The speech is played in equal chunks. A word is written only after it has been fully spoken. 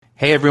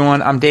Hey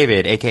everyone, I'm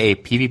David, aka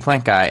PV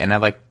Plant Guy, and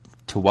I'd like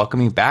to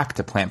welcome you back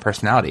to Plant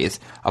Personalities,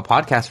 a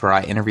podcast where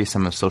I interview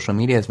some of social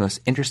media's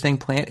most interesting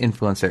plant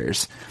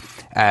influencers.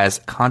 As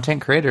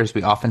content creators,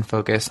 we often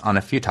focus on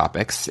a few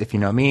topics. If you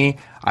know me,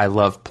 I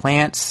love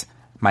plants,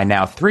 my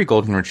now 3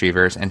 golden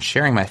retrievers, and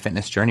sharing my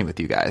fitness journey with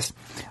you guys.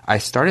 I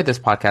started this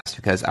podcast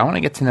because I want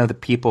to get to know the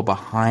people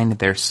behind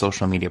their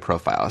social media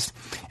profiles,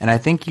 and I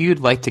think you'd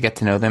like to get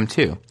to know them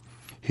too.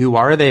 Who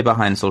are they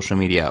behind social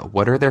media?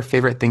 What are their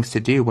favorite things to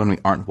do when we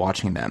aren't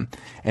watching them?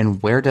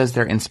 And where does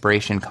their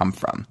inspiration come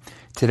from?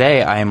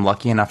 Today, I am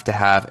lucky enough to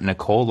have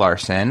Nicole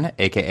Larson,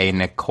 aka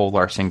Nicole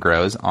Larson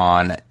Grows,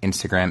 on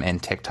Instagram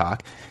and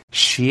TikTok.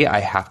 She,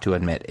 I have to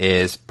admit,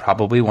 is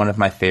probably one of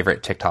my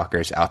favorite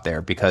TikTokers out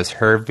there because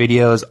her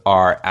videos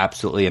are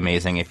absolutely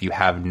amazing. If you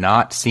have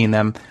not seen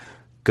them,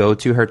 go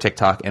to her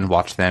TikTok and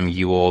watch them.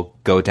 You will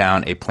go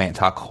down a plant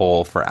talk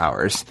hole for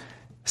hours.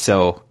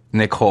 So,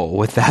 Nicole,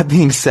 with that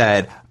being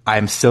said,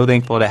 I'm so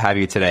thankful to have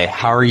you today.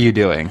 How are you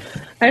doing?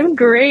 I'm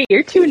great.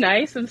 You're too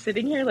nice. I'm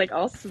sitting here like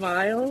all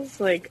smiles.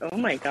 Like, oh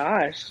my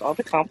gosh, all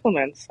the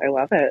compliments. I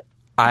love it.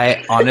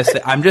 I honestly,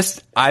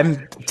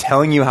 I'm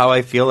telling you how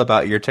I feel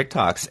about your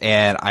TikToks,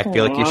 and I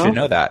feel like you should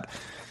know that.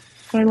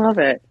 I love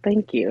it.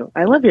 Thank you.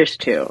 I love yours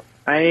too.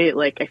 I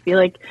feel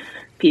like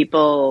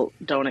people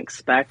don't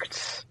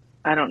expect,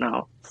 I don't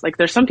know. It's like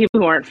there's some people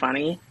who aren't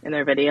funny in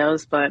their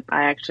videos, but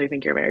I actually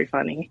think you're very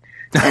funny.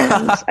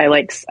 And I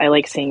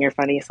like seeing your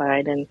funny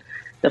side and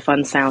the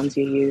fun sounds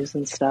you use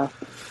and stuff.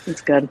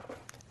 It's good.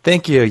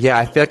 Thank you. Yeah,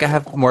 I feel like I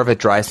have more of a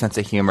dry sense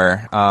of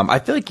humor. I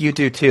feel like you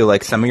do too.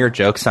 Like some of your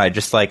jokes, I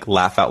just like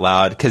laugh out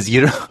loud because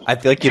I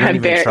feel like you don't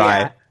even try.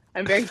 Yeah,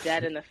 I'm very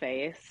dead in the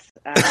face,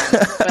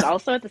 but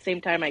also at the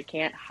same time, I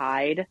can't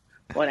hide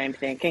what I'm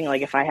thinking.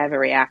 Like if I have a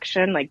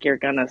reaction, like you're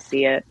gonna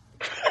see it.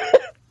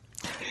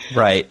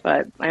 Right.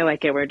 But I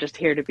like it. We're just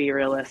here to be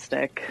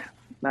realistic.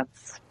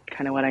 That's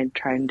kind of what I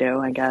try and do,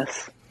 I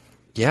guess.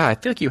 Yeah, I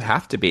feel like you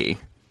have to be.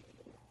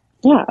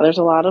 Yeah, there's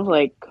a lot of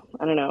like,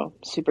 I don't know,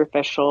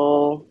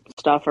 superficial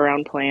stuff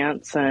around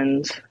plants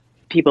and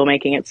people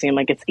making it seem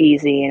like it's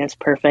easy and it's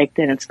perfect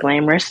and it's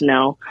glamorous.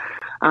 No,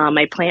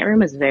 my plant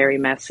room is very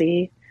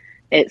messy.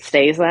 It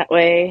stays that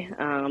way.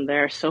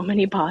 There are so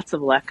many pots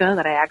of leca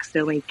that I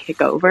accidentally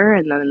kick over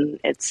and then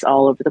it's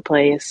all over the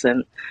place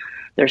and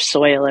there's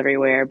soil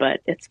everywhere,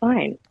 but it's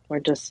fine.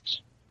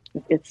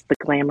 It's the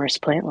glamorous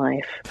plant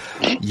life.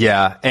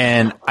 Yeah.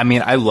 And I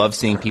mean, I love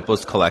seeing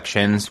people's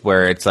collections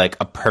where it's like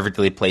a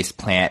perfectly placed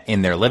plant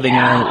in their living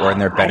room or in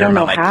their bedroom. I don't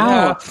know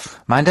how.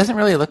 Mine doesn't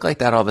really look like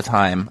that all the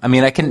time. I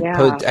mean, I could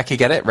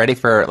get it ready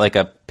for like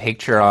a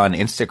picture on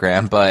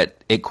Instagram, but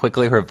it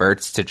quickly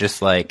reverts to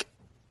just like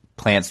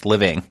plants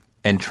living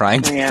and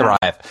trying to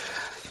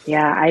thrive.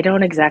 Yeah, I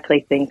don't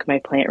exactly think my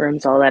plant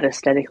room's all that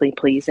aesthetically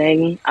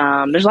pleasing.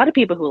 There's a lot of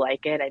people who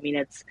like it. I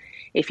mean,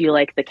 if you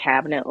like the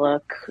cabinet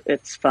look,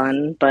 it's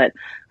fun, but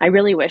I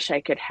really wish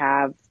I could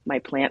have my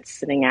plants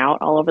sitting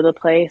out all over the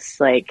place.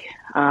 Like,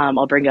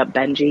 I'll bring up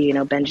Benji,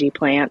 Benji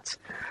plants.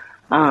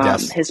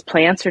 Yes. His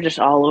plants are just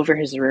all over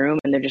his room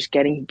and they're just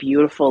getting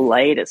beautiful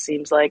light, it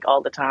seems like,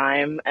 all the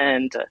time.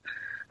 And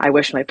I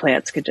wish my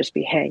plants could just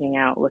be hanging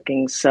out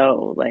looking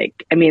so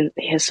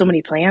he has so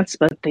many plants,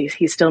 but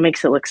he still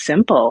makes it look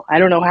simple. I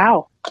don't know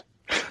how.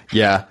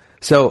 Yeah.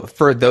 So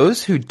for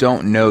those who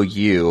don't know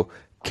you,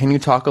 can you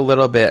talk a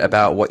little bit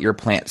about what your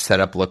plant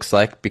setup looks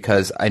like?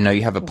 Because I know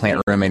you have a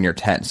plant room in your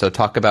tent. So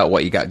talk about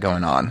what you got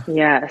going on.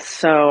 Yeah.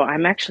 So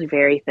I'm actually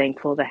very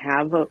thankful to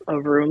have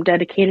a room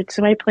dedicated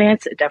to my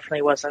plants. It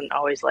definitely wasn't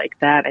always like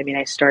that. I mean,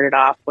 I started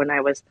off when I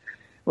was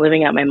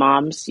living at my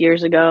mom's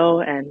years ago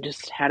and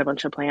just had a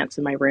bunch of plants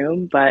in my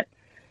room. But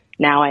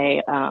now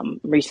I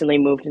recently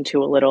moved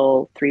into a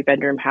little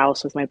 3-bedroom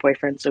house with my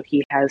boyfriend. So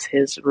he has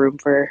his room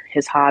for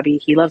his hobby.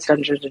 He loves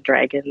Dungeons and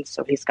Dragons.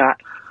 So he's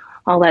got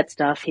all that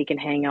stuff. He can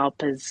hang up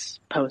his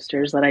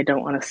posters that I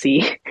don't want to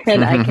see.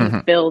 And I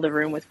can fill the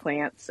room with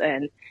plants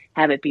and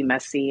have it be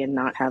messy and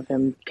not have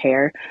him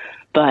care.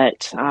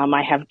 But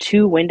I have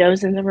 2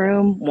 windows in the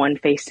room, one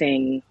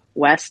facing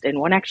west and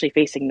one actually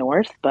facing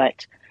north.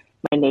 But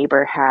my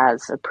neighbor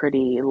has a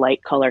pretty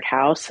light colored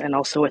house, and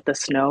also with the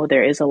snow,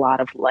 there is a lot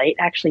of light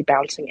actually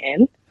bouncing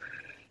in.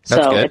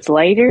 That's so good. It's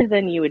lighter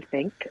than you would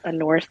think a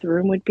north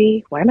room would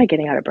be. Why am I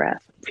getting out of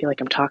breath? I feel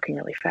like I'm talking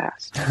really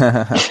fast.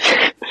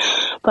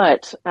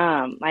 But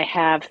I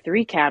have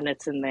 3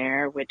 cabinets in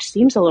there, which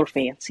seems a little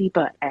fancy,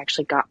 but I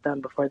actually got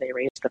them before they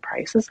raised the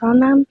prices on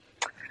them.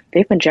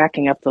 They've been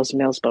jacking up those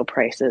Millsbo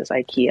prices,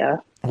 IKEA.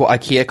 Well,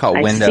 IKEA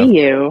caught wind of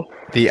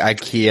the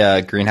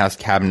IKEA greenhouse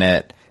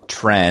cabinet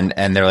trend,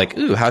 and they're like,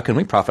 ooh, how can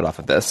we profit off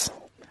of this?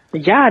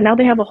 Yeah, now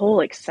they have a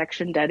whole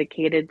section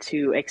dedicated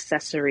to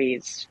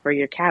accessories for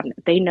your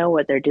cabinet. They know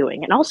what they're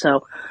doing. And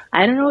also,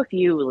 I don't know if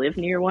you live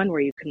near one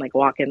where you can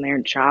walk in there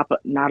and shop.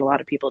 Not a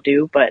lot of people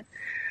do, but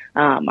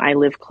I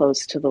live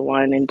close to the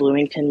one in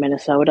Bloomington,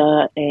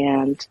 Minnesota,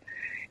 and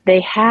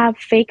they have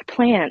fake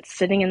plants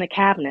sitting in the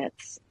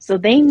cabinets. So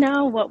they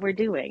know what we're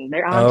doing.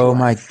 They're on. Oh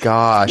my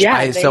gosh.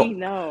 Yeah, they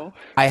know.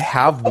 I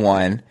have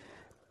one.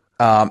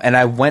 And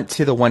I went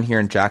to the one here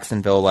in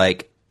Jacksonville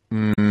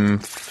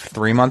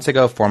 3 months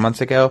ago, 4 months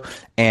ago,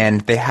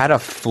 and they had a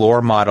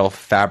floor model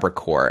fabric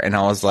core, and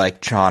I was like,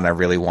 John, I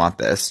really want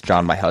this.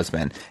 John, my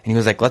husband, and he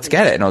was like, let's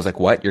get it. And I was like,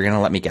 what? You're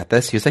gonna let me get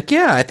this? He was like,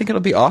 yeah, I think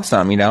it'll be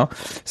awesome.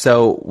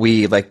 So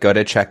we like go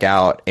to check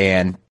out,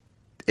 and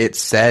it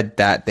said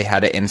that they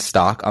had it in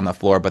stock on the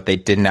floor, but they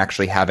didn't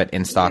actually have it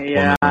in stock when we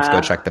went to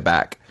go check the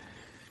back.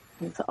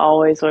 It's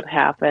always what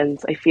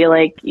happens. I feel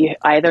like you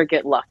either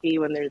get lucky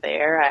when they're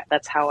there.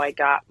 That's how I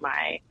got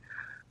my.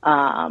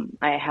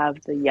 I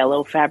have the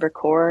yellow fabric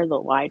core, the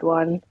wide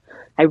one.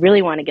 I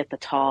really want to get the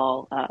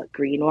tall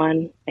green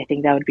one. I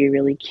think that would be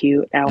really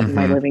cute out in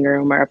my living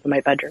room or up in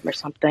my bedroom or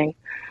something.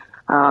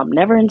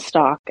 Never in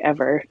stock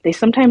ever. They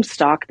sometimes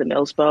stock the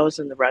Mills bows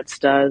and the Red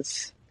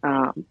Studs,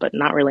 but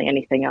not really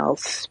anything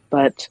else.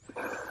 But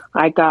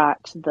I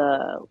got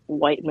the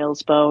white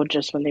Mills bow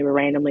just when they were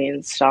randomly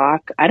in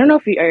stock. I don't know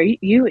if are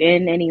you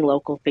in any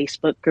local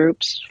Facebook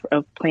groups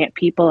of plant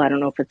people? I don't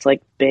know if it's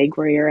like big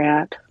where you're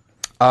at.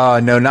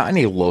 No, not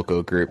any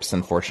local groups,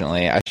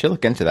 unfortunately. I should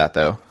look into that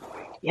though.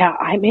 Yeah,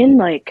 I'm in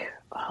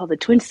the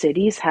Twin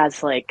Cities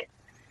has like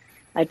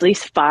at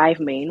least 5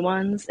 main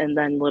ones, and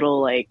then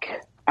little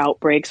like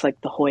outbreaks like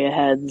the Hoya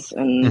Heads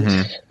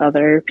and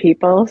other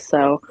people.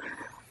 So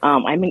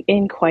I'm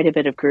in quite a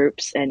bit of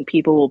groups, and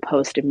people will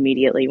post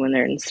immediately when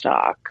they're in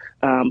stock,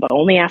 but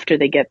only after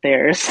they get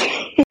theirs.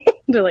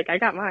 They're like, I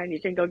got mine. You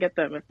can go get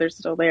them if they're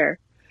still there.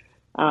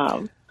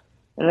 And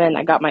then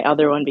I got my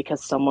other one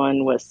because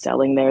someone was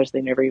selling theirs.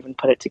 They never even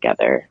put it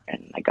together,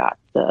 and I got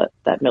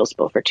that Mills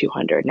bow for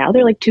 $200. Now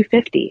they're like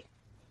 $250.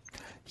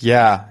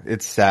 Yeah,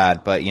 it's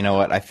sad, but you know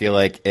what? I feel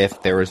like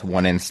if there was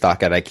one in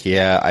stock at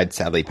IKEA, I'd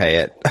sadly pay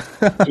it.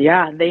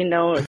 Yeah, they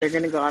know they're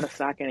going to go out of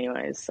stock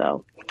anyways.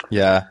 So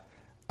yeah.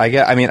 I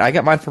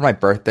got mine for my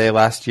birthday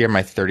last year,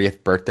 my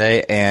 30th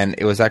birthday, and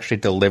it was actually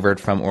delivered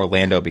from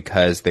Orlando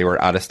because they were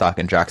out of stock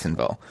in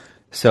Jacksonville.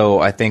 So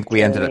I think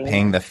we ended up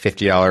paying the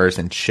 $50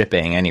 in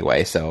shipping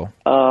anyway, so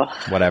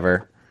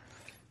whatever.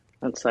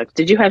 That sucks.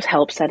 Did you have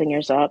help setting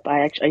yours up?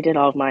 I did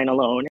all of mine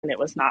alone, and it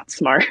was not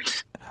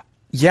smart.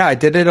 Yeah, I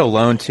did it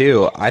alone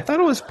too. I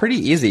thought it was pretty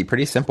easy,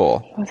 pretty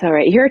simple. That's all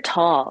right. You're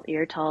tall.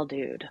 You're a tall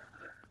dude.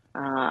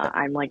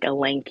 I'm like a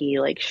lanky,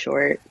 like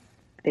short,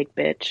 big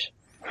bitch.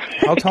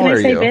 How tall Can are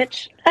I say you?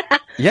 bitch?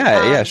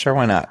 Yeah, sure,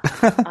 why not?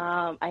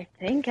 I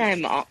think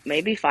I'm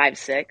maybe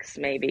 5'6",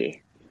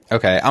 maybe.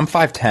 Okay, I'm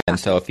 5'10",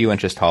 so a few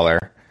inches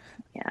taller.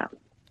 Yeah.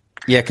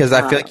 Yeah, because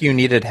I feel like you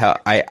needed help.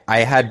 I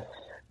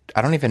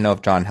don't even know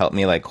if John helped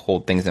me like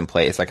hold things in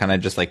place. I kind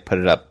of just like put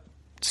it up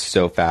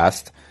so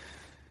fast.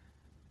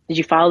 Did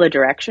you follow the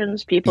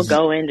directions? People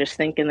go in just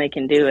thinking they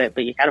can do it,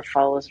 but you got to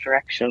follow those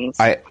directions.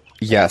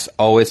 Yes,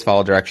 always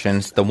follow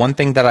directions. The one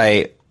thing that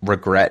I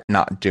regret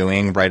not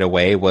doing right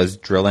away was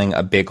drilling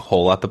a big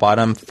hole at the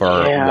bottom for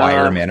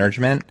wire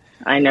management.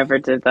 I never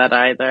did that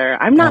either.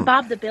 I'm not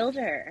Bob the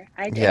Builder.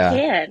 I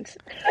can't.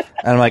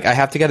 And I'm like, I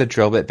have to get a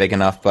drill bit big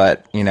enough,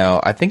 but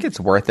I think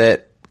it's worth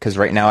it because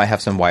right now I have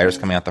some wires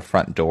coming out the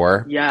front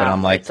door. Yeah, but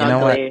I'm like, you know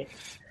what?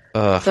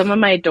 Ugh. Some of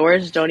my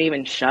doors don't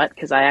even shut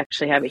because I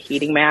actually have a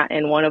heating mat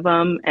in one of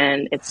them,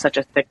 and it's such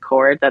a thick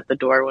cord that the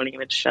door won't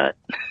even shut.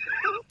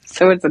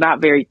 So it's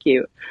not very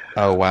cute.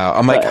 Oh, wow.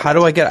 I'm like, how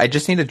do I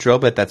just need a drill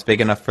bit that's big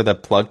enough for the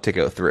plug to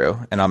go through,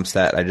 and I'm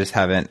set. I've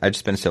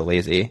just been so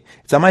lazy.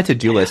 It's on my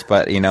to-do list,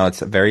 but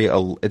it's a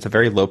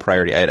very low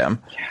priority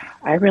item.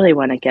 I really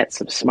want to get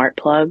some smart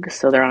plugs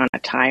so they're on a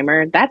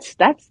timer. That's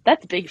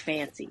big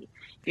fancy.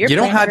 You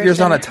don't have yours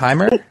on a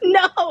timer?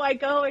 No, I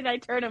go and I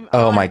turn them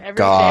on every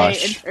day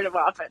and turn them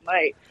off at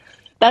night.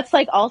 That's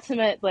like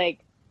ultimate, like,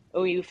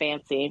 oh, you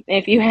fancy.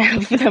 If you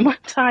have them on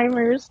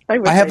timers.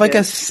 I have like a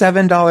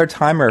 $7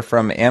 timer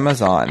from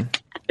Amazon.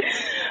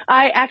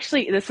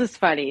 This is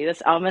funny.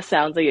 This almost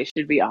sounds like it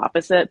should be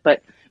opposite,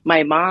 but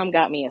my mom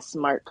got me a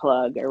smart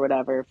plug or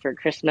whatever for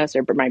Christmas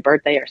or for my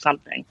birthday or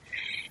something.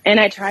 And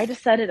I tried to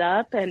set it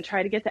up and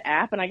try to get the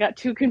app, and I got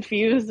too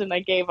confused and I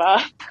gave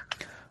up.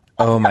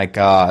 Oh my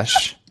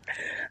gosh.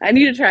 I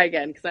need to try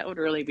again because that would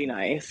really be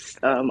nice.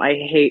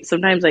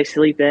 Sometimes I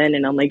sleep in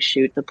and I'm like,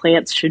 shoot, the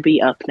plants should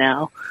be up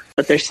now,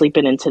 but they're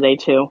sleeping in today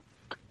too.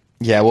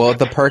 Yeah, well,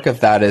 the perk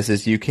of that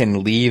is you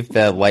can leave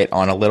the light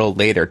on a little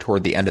later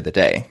toward the end of the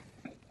day.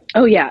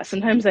 Oh yeah,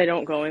 sometimes I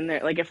don't go in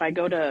there. Like if I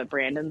go to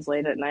Brandon's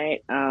late at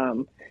night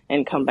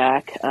and come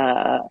back,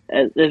 and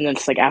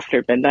it's like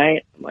after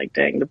midnight, I'm like,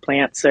 dang, the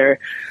plants are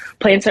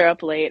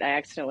up late. I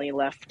accidentally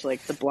left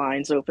like the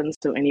blinds open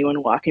so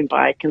anyone walking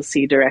by can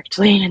see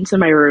directly into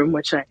my room,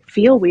 which I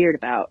feel weird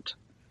about.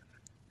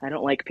 I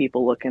don't like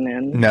people looking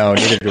in. No,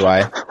 neither do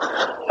I.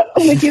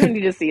 I'm like, you don't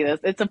need to see this.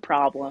 It's a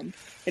problem.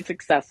 It's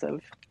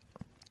excessive.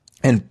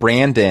 And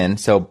Brandon,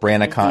 so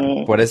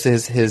Branaconda, what is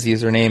his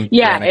username?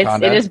 Yeah,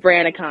 it is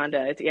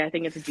Branaconda. I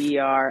think it's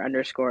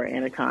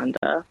BR_Anaconda.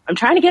 I'm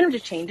trying to get him to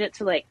change it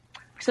to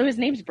so his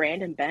name's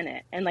Brandon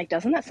Bennett. And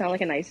doesn't that sound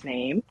like a nice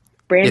name?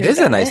 Brandon It is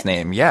Bennett? A nice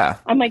name, yeah.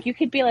 I'm like, you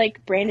could be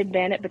like Brandon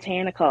Bennett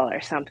Botanical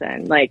or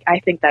something. I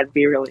think that'd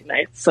be really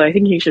nice. So I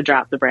think you should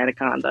drop the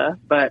Branaconda.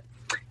 But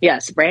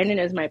Yes, Brandon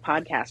is my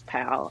podcast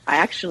pal. I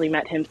actually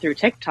met him through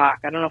TikTok.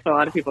 I don't know if a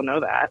lot of people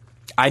know that.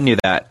 I knew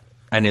that.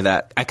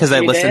 Because I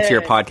You listened to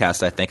your did.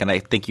 podcast, I think, and I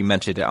think you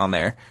mentioned it on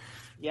there.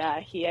 Yeah,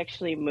 he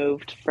actually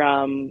moved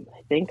from,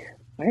 I think,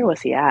 where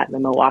was he at? The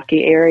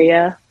Milwaukee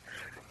area,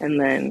 and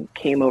then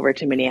came over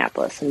to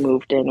Minneapolis and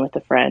moved in with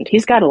a friend.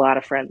 He's got a lot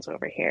of friends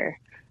over here.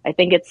 I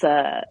think it's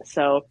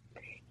so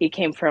he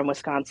came from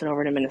Wisconsin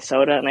over to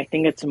Minnesota, and I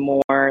think it's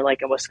more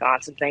like a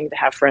Wisconsin thing to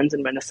have friends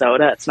in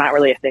Minnesota. It's not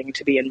really a thing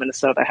to be in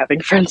Minnesota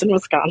having friends in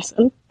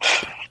Wisconsin.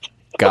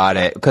 Got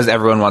it. Because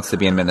everyone wants to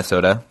be in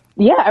Minnesota.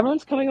 Yeah,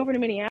 everyone's coming over to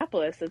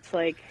Minneapolis. It's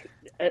like,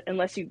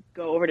 unless you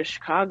go over to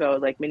Chicago,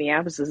 like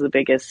Minneapolis is the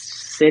biggest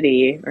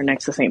city, or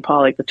next to St.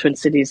 Paul, like the Twin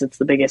Cities, it's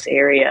the biggest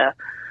area.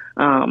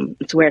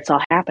 It's where it's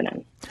all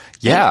happening.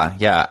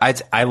 Yeah.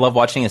 I love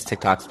watching his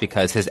TikToks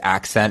because his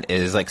accent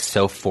is like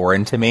so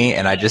foreign to me,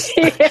 and I just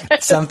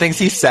some things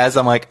he says,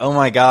 I'm like, oh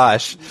my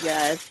gosh.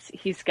 Yes,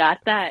 he's got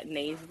that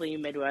nasally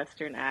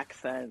Midwestern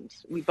accent.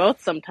 We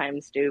both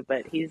sometimes do,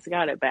 but he's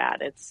got it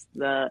bad. It's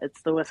the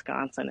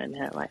Wisconsin in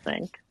him, I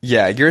think.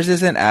 Yeah, yours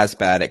isn't as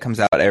bad. It comes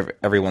out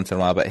every once in a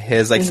while, but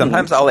his, like,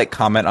 sometimes I'll like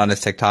comment on his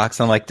TikToks.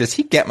 And I'm like, does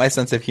he get my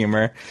sense of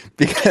humor?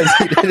 Because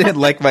he didn't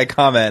like my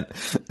comment.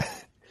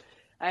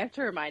 I have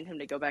to remind him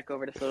to go back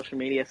over to social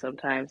media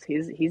sometimes.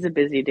 He's a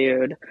busy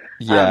dude.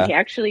 Yeah. He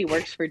actually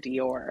works for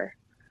Dior.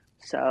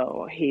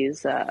 So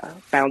he's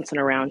bouncing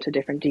around to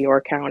different Dior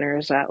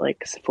counters at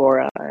like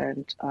Sephora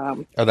and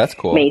Oh, that's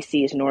cool.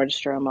 Macy's,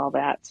 Nordstrom, all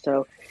that.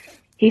 So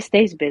he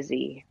stays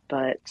busy,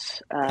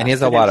 but and he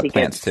has a lot of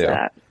plants too.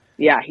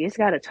 Yeah, he's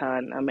got a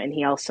ton. And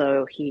he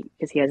also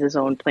because he has his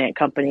own plant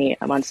company,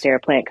 Monstera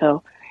Plant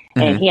Co.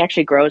 And he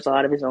actually grows a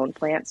lot of his own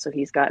plants. So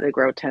he's got a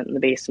grow tent in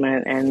the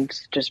basement and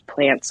just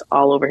plants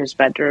all over his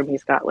bedroom.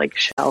 He's got like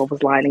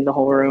shelves lining the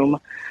whole room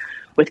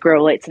with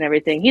grow lights and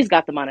everything. He's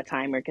got them on a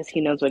timer because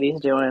he knows what he's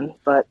doing.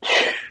 But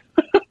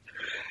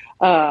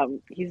I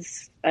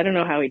don't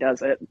know how he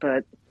does it,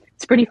 but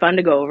it's pretty fun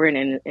to go over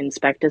and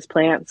inspect his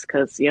plants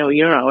because, you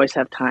don't always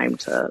have time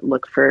to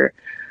look for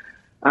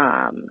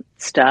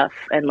stuff.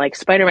 And like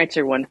spider mites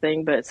are one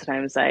thing, but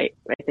sometimes I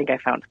think I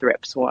found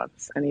thrips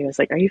once, and he was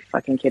like, "Are you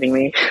fucking kidding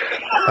me?"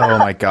 Oh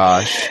my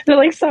gosh. They're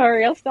like,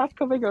 "Sorry, I'll stop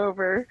coming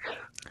over."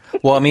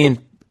 Well, I mean,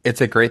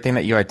 it's a great thing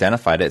that you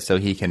identified it so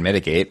he can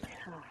mitigate.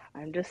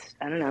 I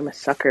don't know, I'm a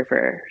sucker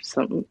for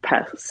some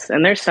pests,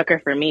 and they're a sucker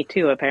for me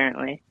too,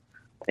 apparently.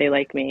 They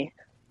like me.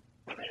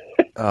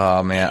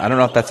 Oh man, I don't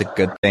know if that's a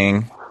good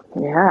thing.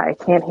 Yeah, I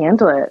can't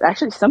handle it.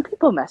 Actually, some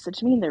people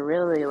message me and they're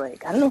really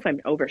like, I don't know if I'm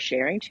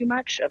oversharing too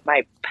much of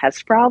my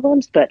pest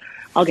problems, but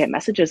I'll get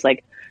messages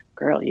like,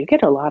 "Girl, you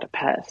get a lot of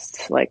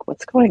pests. Like,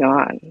 what's going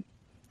on?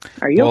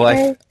 Are you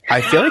okay?"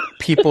 I feel like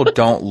people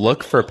don't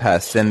look for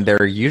pests, and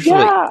they're usually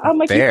I'm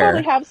like, there. You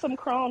probably have some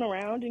crawling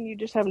around and you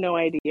just have no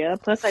idea.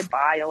 Plus, I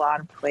buy a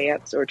lot of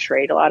plants or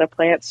trade a lot of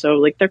plants, so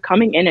like they're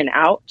coming in and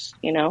out,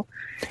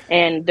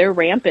 and they're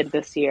rampant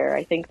this year.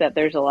 I think that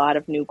there's a lot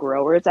of new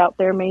growers out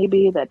there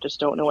maybe that just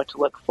don't know what to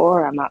look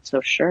for. I'm not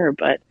so sure,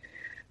 but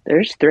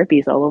there's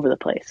thrippies all over the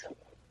place.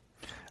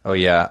 Oh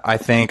yeah, I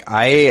think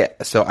I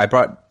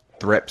brought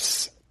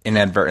thrips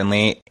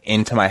inadvertently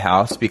into my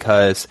house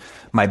because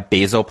my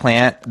basil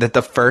plant, that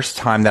the first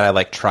time that I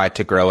like tried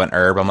to grow an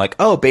herb, I'm like,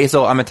 oh,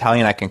 basil, I'm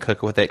Italian, I can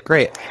cook with it.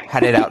 Great.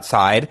 Had it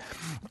outside.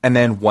 And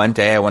then one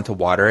day I went to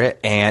water it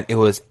and it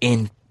was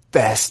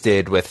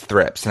infested with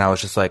thrips. And I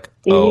was just like,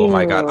 oh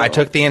my God. I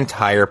took the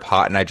entire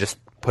pot and I just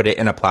put it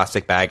in a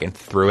plastic bag and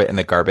threw it in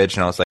the garbage.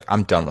 And I was like,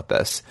 I'm done with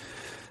this.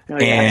 Oh,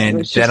 yeah. And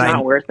it's just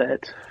not worth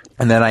it.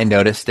 And then I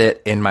noticed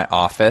it in my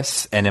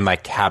office and in my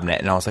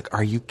cabinet, and I was like,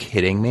 are you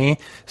kidding me?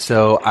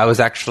 So I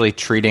was actually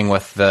treating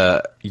with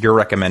your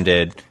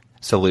recommended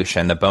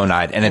solution, the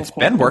Bonide, and it's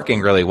been working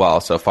really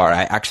well so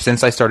far.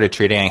 Since I started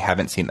treating, I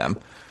haven't seen them.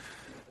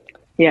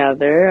 Yeah,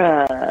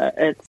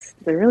 they're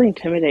really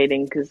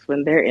intimidating because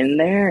when they're in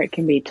there, it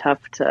can be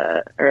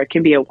it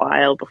can be a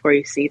while before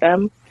you see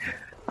them.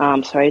 So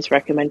I always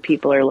recommend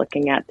people are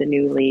looking at the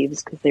new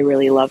leaves because they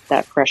really love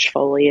that fresh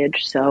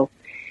foliage. So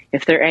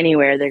if they're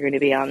anywhere, they're going to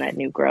be on that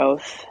new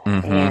growth.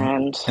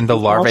 And the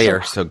larvae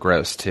are so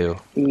gross too.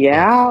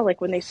 Yeah, like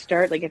when they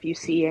start, like if you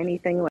see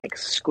anything like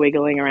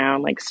squiggling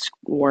around, like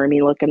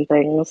wormy looking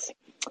things,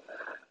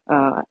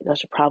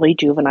 those are probably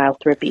juvenile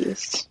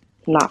thrippies.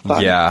 Not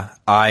fun. Yeah,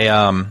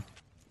 I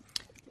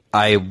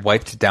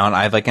wiped down.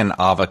 I have like an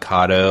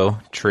avocado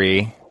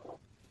tree,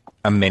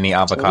 a mini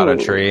avocado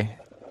tree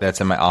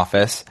that's in my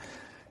office,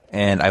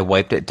 and I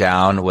wiped it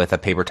down with a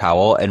paper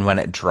towel. And when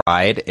it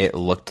dried, it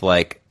looked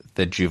like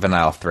the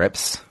juvenile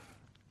thrips.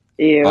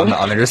 Ew. On the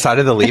other side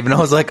of the leaf, and I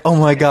was like, oh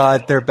my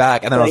God, they're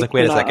back. And then I was like,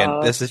 wait a second,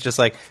 this is just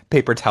like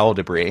paper towel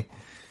debris.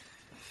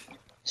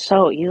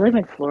 So you live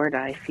in Florida.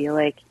 I feel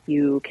like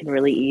you can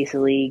really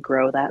easily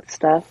grow that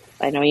stuff.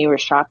 I know you were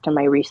shocked on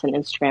my recent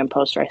Instagram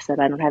post where I said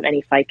I don't have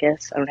any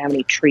ficus, I don't have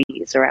any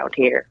trees around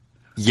here.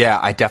 Yeah,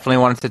 I definitely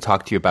wanted to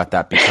talk to you about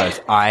that because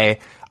I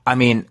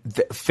mean,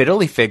 the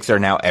fiddly figs are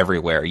now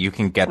everywhere. You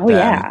can get them.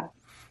 Yeah.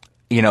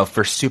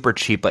 for super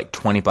cheap, like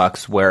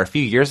 $20, where a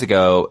few years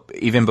ago,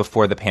 even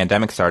before the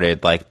pandemic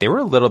started, like they were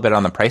a little bit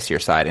on the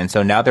pricier side. And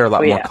so now they're a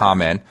lot more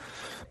common,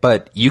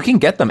 but you can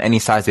get them any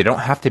size. They don't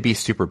have to be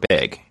super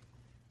big.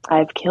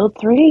 I've killed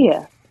 3.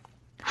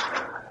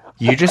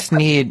 You just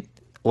need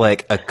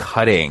like a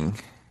cutting.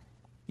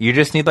 You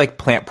just need like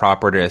Plant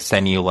Proper to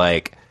send you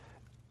like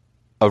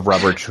a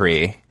rubber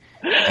tree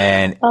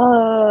and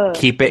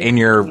keep it in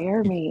your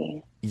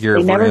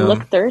They never room.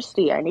 look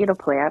thirsty. I need a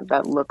plant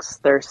that looks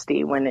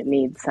thirsty when it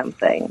needs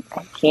something.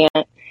 I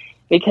can't,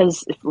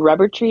 because if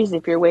rubber trees,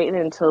 if you're waiting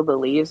until the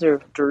leaves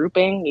are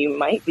drooping, you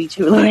might be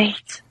too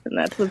late. And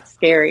that's what's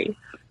scary.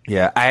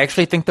 Yeah, I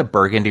actually think the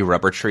burgundy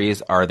rubber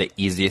trees are the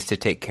easiest to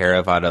take care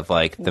of out of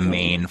like the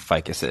main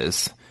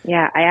ficuses.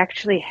 Yeah, I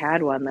actually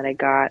had one that I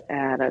got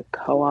at a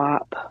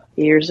co-op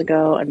years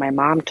ago, and my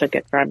mom took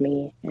it from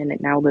me, and it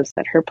now lives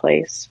at her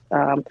place.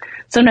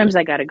 Sometimes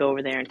I got to go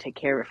over there and take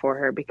care of it for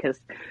her, because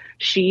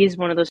she's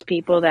one of those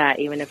people that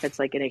even if it's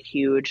like in a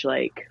huge,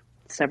 like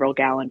several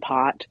gallon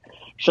pot,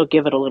 she'll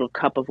give it a little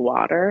cup of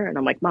water. And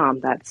I'm like,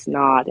 Mom, that's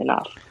not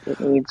enough. It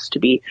needs to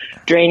be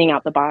draining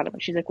out the bottom.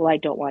 And she's like, well, I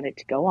don't want it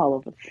to go all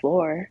over the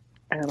floor.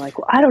 And I'm like,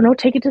 well, I don't know.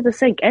 Take it to the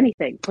sink,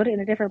 anything. Put it in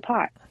a different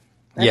pot.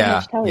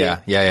 Yeah.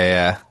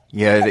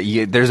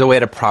 There's a way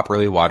to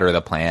properly water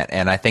the plant,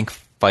 and I think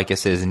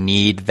ficuses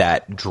need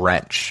that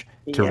drench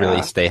to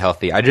really stay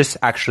healthy. I just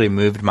actually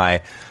moved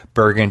my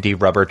burgundy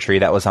rubber tree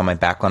that was on my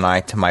back lanai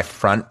to my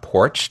front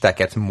porch that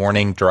gets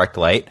morning direct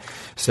light.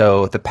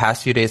 So the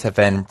past few days have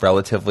been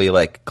relatively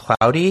like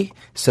cloudy,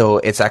 so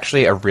it's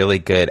actually a really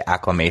good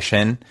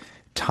acclimation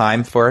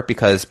time for it,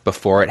 because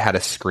before it had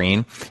a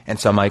screen. And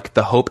so I'm like,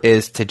 the hope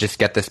is to just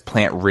get this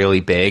plant really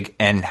big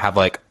and have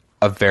like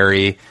a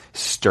very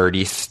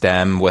sturdy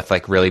stem with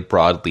like really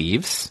broad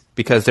leaves,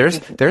 because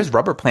there's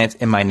rubber plants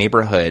in my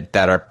neighborhood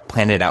that are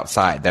planted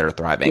outside that are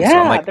thriving. So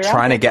I'm like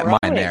trying to get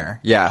mine there.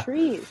 Yeah.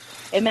 Trees.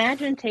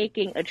 Imagine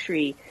taking a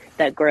tree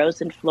that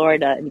grows in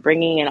Florida and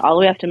bringing it all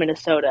the way up to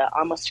Minnesota,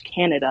 almost to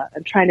Canada,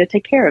 and trying to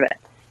take care of it.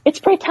 It's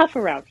pretty tough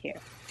around here.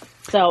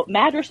 So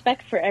mad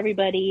respect for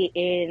everybody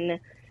in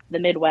the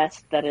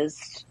Midwest that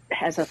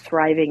has a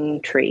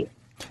thriving tree.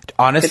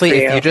 Honestly,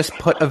 if you just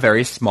put a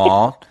very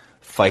small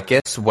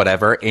ficus,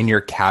 whatever, in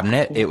your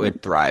cabinet, it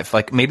would thrive.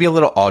 Like maybe a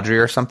little Audrey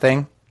or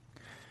something.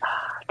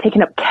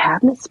 Taking up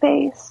cabinet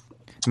space?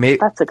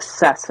 That's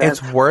excessive.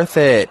 It's worth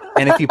it.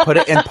 And if you put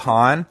it in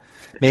pon,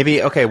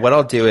 maybe, okay, what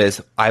I'll do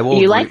is I will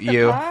root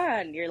you.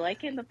 Pond. You're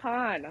liking the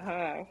pond,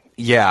 huh?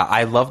 Yeah,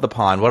 I love the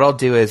pond. What I'll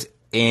do is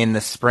in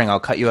the spring, I'll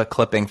cut you a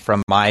clipping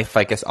from my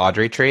ficus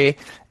Audrey tree,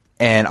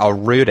 and I'll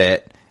root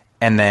it,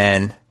 and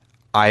then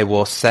I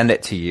will send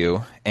it to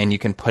you, and you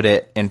can put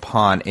it in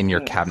pon in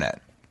your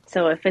cabinet.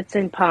 So if it's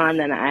in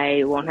pond, then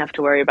I won't have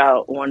to worry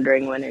about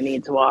wondering when it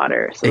needs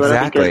water. So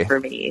that'll be good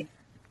for me.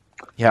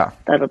 Yeah.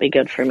 That'll be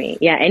good for me.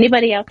 Yeah,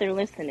 anybody out there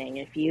listening,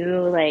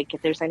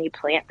 if there's any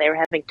plant they're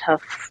having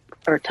tough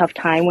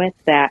time with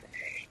that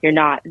you're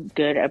not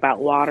good about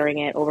watering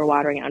it,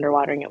 overwatering it,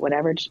 underwatering it,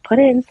 whatever, just put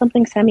it in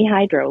something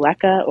semi-hydro,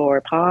 leca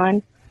or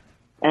pon,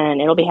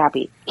 and it'll be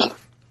happy.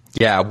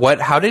 Yeah.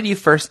 How did you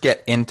first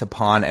get into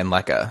pon and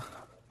leca?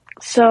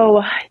 So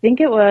I think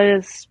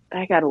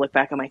I got to look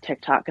back on my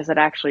TikTok, because it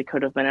actually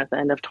could have been at the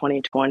end of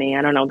 2020.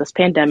 I don't know. This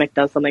pandemic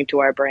does something to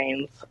our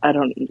brains.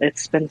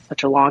 It's been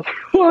such a long,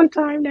 long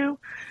time now.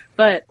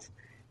 But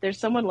there's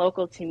someone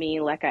local to me,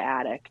 Leca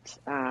Addict.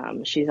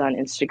 She's on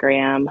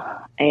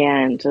Instagram,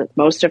 and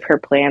most of her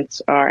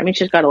plants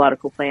she's got a lot of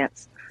cool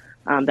plants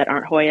that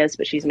aren't Hoyas,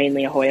 but she's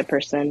mainly a Hoya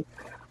person.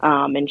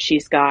 And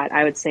she's got,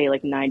 I would say,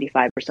 like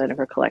 95% of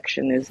her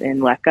collection is in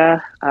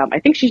leca. I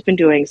think she's been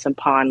doing some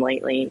pon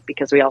lately,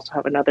 because we also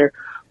have another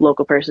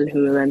local person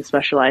who then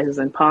specializes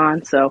in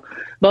pon. So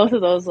both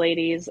of those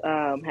ladies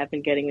have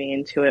been getting me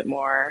into it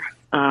more.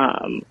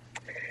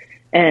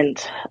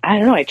 And I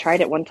don't know, I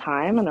tried it one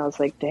time and I was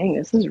like, dang,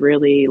 this is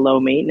really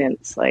low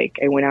maintenance. Like,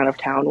 I went out of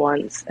town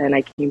once and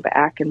I came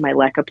back and my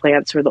leca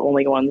plants were the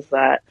only ones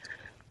that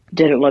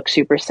didn't look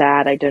super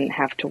sad. I didn't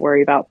have to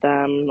worry about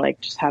them. Like,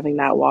 just having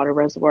that water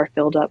reservoir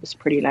filled up was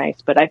pretty nice.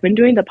 But I've been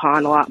doing the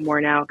pon a lot more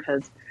now,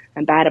 because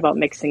I'm bad about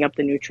mixing up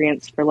the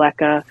nutrients for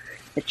leca.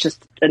 It's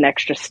just an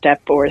extra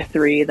step or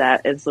 3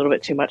 that is a little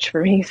bit too much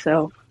for me.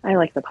 So I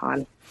like the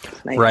pon.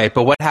 Nice. Right.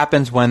 But what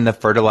happens when the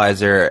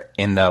fertilizer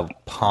in the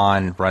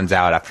pon runs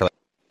out after?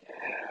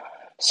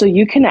 So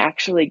you can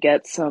actually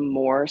get some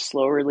more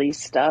slow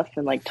release stuff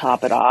and like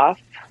top it off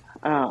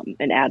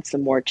and add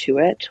some more to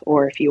it.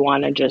 Or if you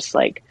want to just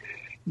like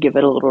give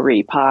it a little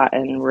repot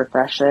and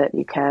refresh it,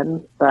 you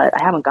can. But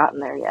I haven't gotten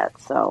there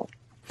yet. So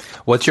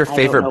what's your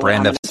favorite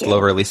brand of slow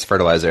release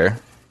fertilizer?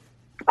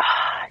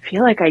 I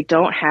feel like I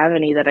don't have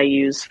any that I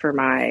use for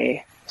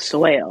my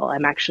soil.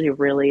 I'm actually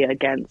really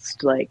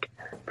against like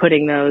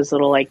putting those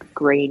little like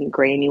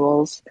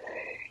granules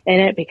in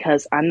it,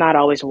 because I'm not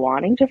always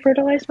wanting to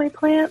fertilize my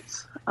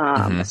plants,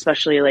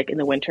 especially like in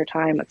the winter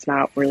time. It's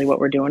not really what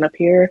we're doing up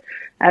here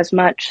as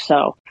much.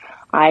 So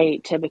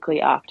I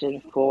typically opt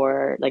in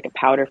for like a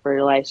powder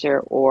fertilizer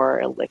or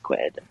a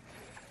liquid.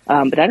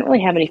 But I don't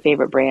really have any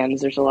favorite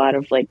brands. There's a lot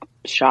of like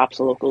shops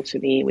local to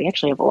me. We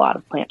actually have a lot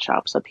of plant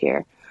shops up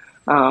here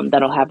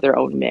that'll have their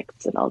own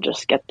mix, and I'll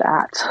just get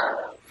that.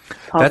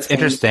 That's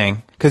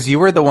interesting because you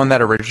were the one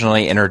that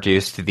originally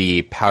introduced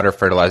the powder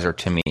fertilizer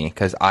to me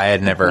because I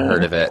had never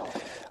heard of it.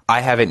 I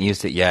haven't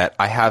used it yet.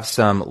 I have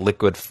some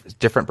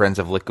different brands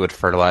of liquid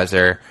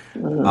fertilizer.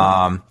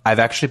 I've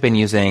actually been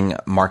using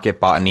Market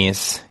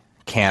Botany's,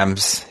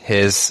 Cam's,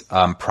 his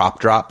prop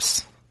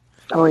drops.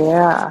 Oh,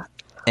 yeah.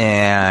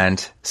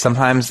 And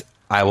sometimes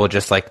I will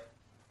just like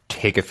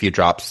take a few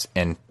drops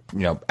and,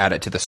 add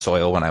it to the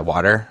soil when I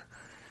water.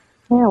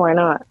 Yeah, why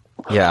not?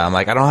 Yeah, I'm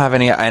like, I don't have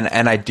any,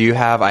 and I do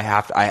have,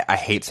 I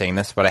hate saying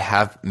this, but I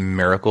have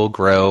Miracle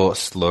Grow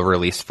slow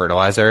release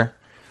fertilizer.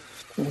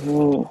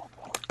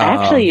 I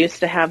actually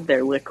used to have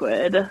their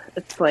liquid.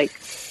 It's like,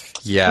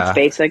 it's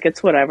basic.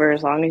 It's whatever.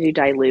 As long as you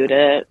dilute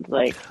it,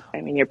 like,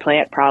 I mean, your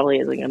plant probably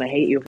isn't going to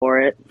hate you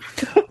for it.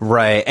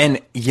 Right.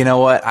 And you know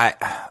what?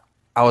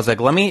 I was like,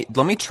 let me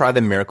try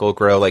the Miracle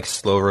Grow, like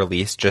slow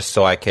release just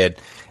so I could,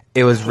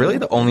 it was really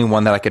the only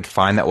one that I could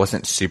find that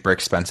wasn't super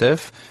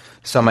expensive.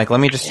 So I'm like, let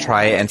me just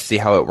try it and see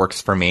how it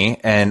works for me.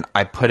 And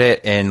I put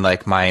it in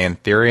like my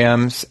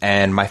anthuriums,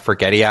 and my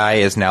forgetii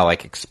is now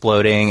like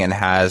exploding and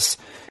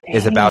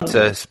is about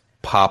to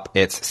pop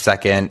its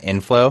second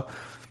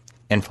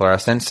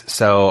inflorescence.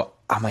 So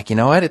I'm like, you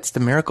know what? It's the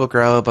Miracle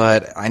Grow,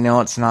 but I know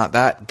it's not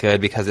that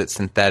good because it's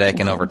synthetic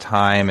and over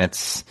time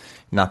it's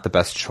not the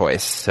best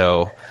choice.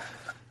 So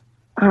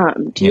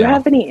do you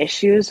have any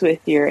issues with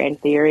your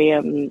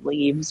anthurium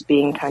leaves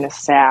being kind of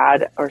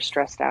sad or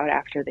stressed out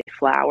after they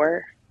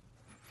flower?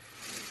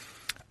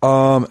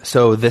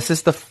 So this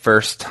is the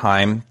first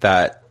time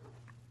that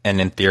an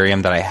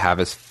anthurium that I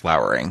have is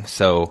flowering.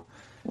 So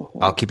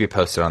I'll keep you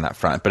posted on that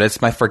front. But it's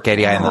my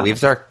forgetii, and the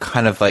leaves are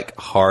kind of like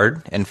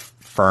hard and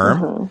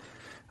firm.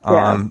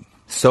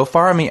 So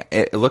far, I mean,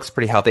 it looks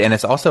pretty healthy, and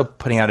it's also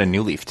putting out a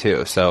new leaf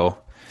too. So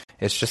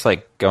it's just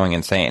like going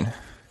insane.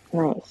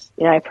 Nice.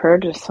 Yeah, I've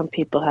heard of some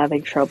people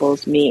having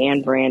troubles, me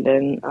and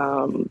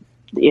Brandon.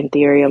 The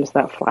anthuriums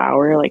that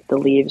flower, like the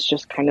leaves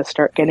just kind of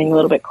start getting a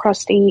little bit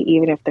crusty,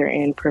 even if they're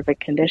in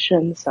perfect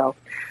condition. So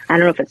I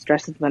don't know if it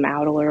stresses them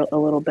out a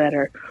little bit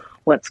or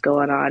what's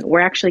going on. We're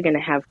actually going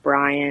to have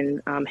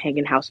Brian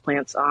Hagen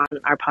Houseplants on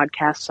our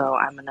podcast, so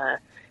I'm going to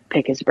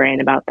pick his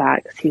brain about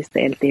that because he's the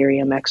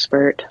anthurium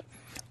expert.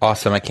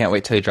 Awesome. I can't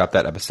wait till you drop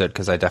that episode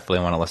because I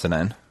definitely want to listen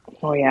in.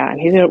 Oh, yeah.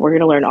 And we're going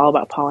to learn all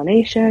about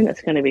pollination.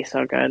 It's going to be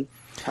so good.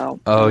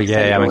 So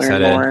I'm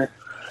excited. More.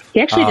 He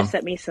actually just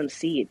sent me some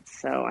seeds,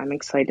 so I'm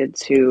excited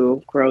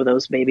to grow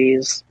those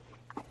babies.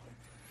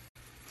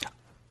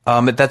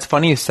 That's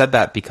funny you said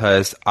that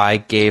because I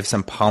gave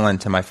some pollen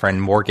to my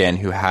friend Morgan,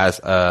 who has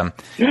an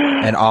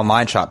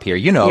online shop here.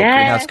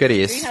 Greenhouse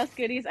Goodies. Greenhouse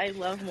Goodies. I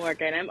love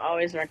Morgan. I'm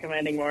always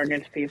recommending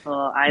Morgan to people.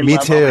 I Me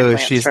love too. all my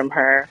plants from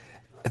her.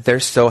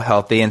 They're so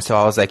healthy, and so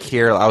I was like,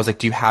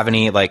 do you have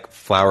any like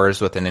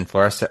flowers with an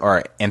inflorescence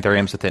or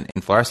anthuriums with an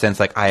inflorescence?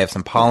 Like, I have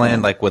some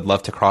pollen, like would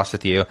love to cross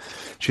with you.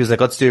 She was like,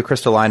 let's do a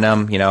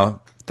crystallinum.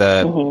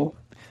 The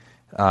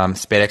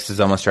spadix is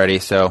almost ready,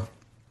 so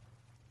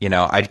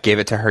I gave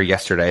it to her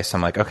yesterday. So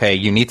I'm like, okay,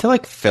 you need to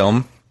like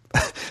film,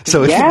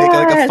 so we can make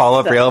like a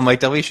follow up reel. I'm like,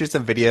 don't we shoot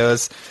some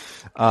videos,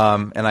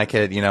 and I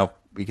could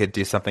we could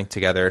do something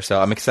together. So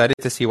I'm excited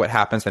to see what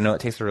happens. I know it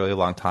takes a really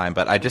long time,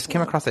 but I just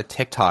came across a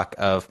TikTok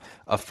of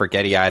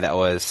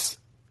forgetii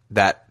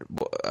that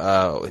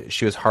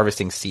she was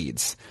harvesting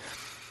seeds.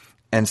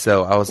 And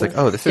so I was like,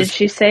 Did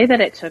she say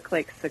that it took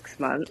like 6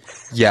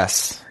 months?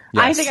 Yes.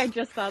 I think I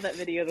just saw that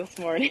video this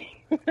morning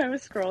when I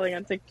was scrolling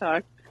on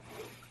TikTok.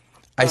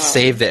 I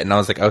saved it and I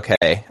was like,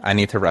 okay, I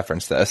need to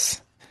reference this.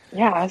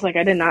 Yeah, I was like,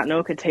 I did not know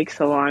it could take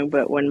so long,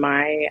 but when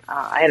I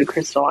had a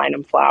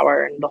crystallinum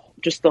flower and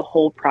just the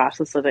whole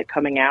process of it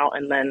coming out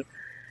and then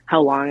how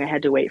long I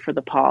had to wait for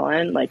the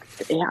pollen, like,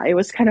 yeah, it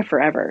was kind of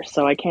forever.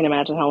 So I can't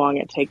imagine how long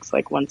it takes,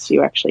 like, once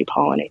you actually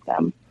pollinate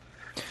them.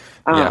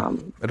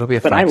 It'll be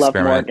a fun But I love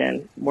experiment.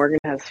 Morgan. Morgan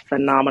has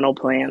phenomenal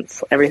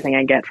plants. Everything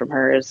I get from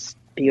her is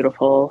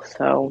beautiful.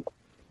 So,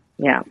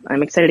 yeah,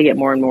 I'm excited to get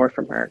more and more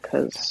from her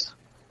because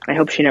I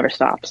hope she never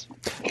stops.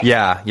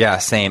 Yeah,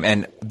 same.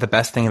 And the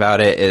best thing about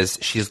it is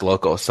she's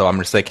local. So I'm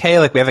just like, hey,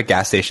 like we have a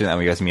gas station that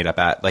we guys meet up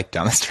at, like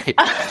down the street.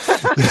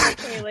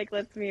 Hey, like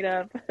let's meet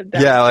up.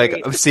 Yeah,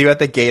 like see you at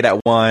the gate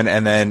at 1,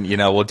 and then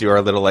we'll do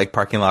our little like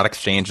parking lot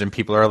exchange, and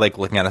people are like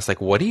looking at us like,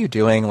 what are you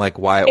doing? Like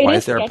why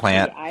is there a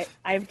plant?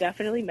 I've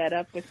definitely met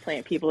up with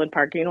plant people in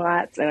parking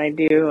lots, and I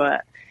do.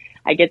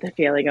 I get the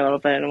feeling a little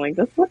bit. I'm like,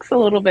 this looks a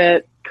little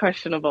bit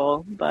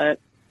questionable,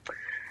 but.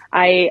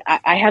 I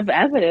have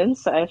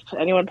evidence. If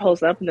anyone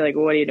pulls up and they're like,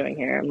 well, what are you doing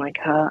here? I'm like,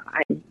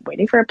 I'm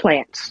waiting for a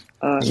plant.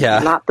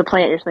 Not the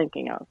plant you're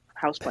thinking of.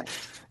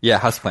 Houseplants. Yeah,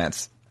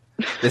 houseplants.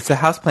 It's a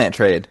houseplant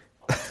trade.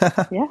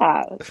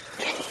 Yeah.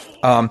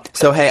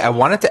 So, hey, I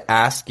wanted to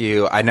ask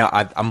you, I know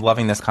I'm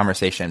loving this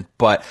conversation,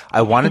 but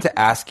I wanted to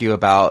ask you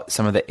about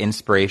some of the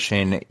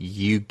inspiration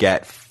you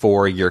get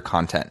for your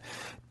content,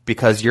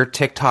 because your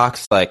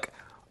TikToks like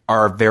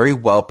are very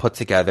well put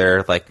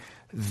together. Like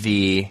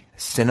the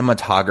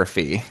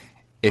cinematography,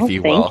 if Oh,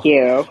 you thank will,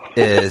 you.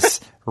 is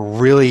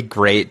really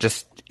great.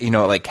 Just, it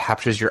like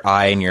captures your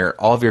eye, and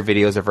all of your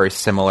videos are very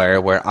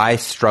similar, where I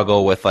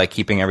struggle with like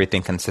keeping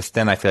everything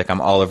consistent. I feel like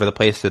I'm all over the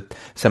place with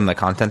some of the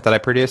content that I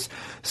produce.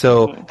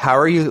 So how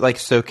are you like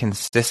so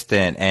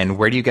consistent, and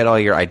where do you get all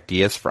your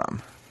ideas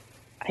from?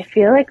 I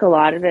feel like a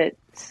lot of it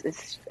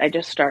is I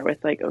just start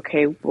with like,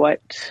 okay, what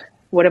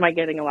am I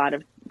getting a lot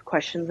of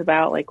questions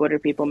about? Like, what are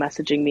people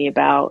messaging me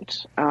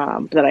about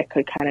that I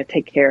could kind of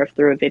take care of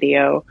through a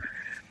video?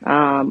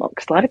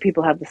 Because a lot of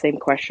people have the same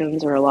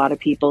questions, or a lot of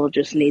people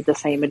just need the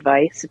same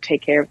advice to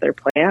take care of their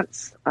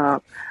plants.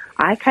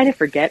 I kind of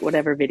forget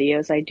whatever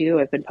videos I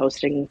do. I've been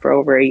posting for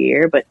over a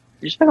year, but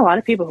there's been a lot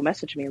of people who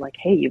message me like,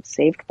 "Hey, you've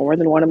saved more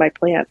than one of my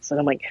plants," and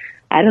I'm like,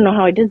 "I don't know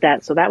how I did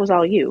that, so that was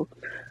all you."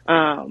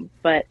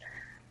 But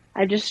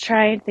I just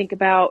try and think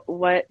about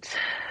what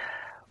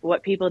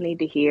people need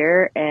to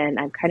hear, and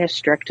I'm kind of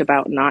strict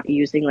about not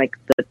using like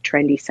the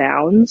trendy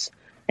sounds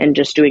and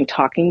just doing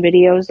talking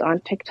videos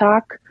on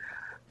TikTok.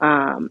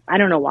 I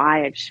don't know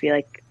why. I just feel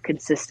like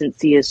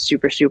consistency is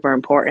super, super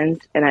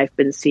important. And I've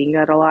been seeing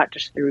that a lot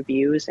just through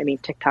views. I mean,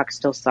 TikTok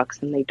still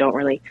sucks and they don't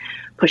really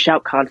push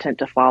out content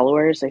to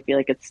followers. I feel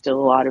like it's still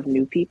a lot of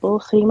new people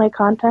seeing my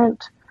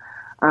content.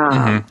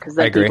 Because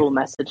I then agree. people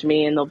message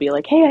me and they'll be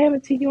like, "Hey, I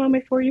haven't seen you on my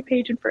For You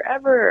page in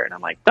forever." And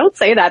I'm like, "Don't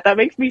say that. That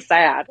makes me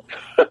sad."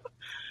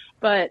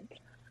 But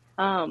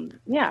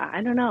yeah,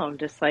 I don't know. I'm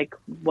just like,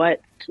 what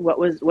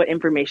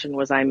information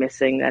was I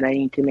missing that I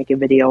need to make a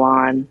video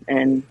on,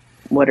 and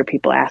what are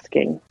people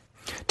asking?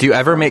 Do you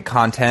ever make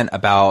content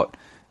about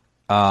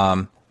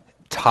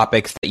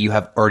topics that you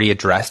have already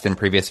addressed in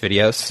previous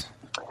videos?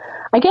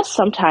 I guess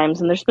sometimes,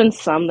 and there's been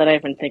some that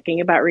I've been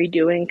thinking about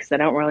redoing because I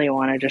don't really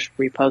want to just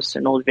repost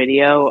an old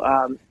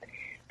video.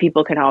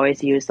 People can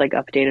always use like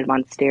updated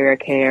monstera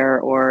care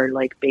or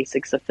like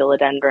basics of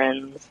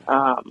philodendrons.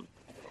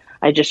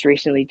 I just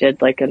recently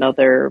did like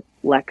another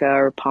leca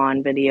or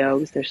pond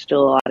videos. There's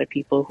still a lot of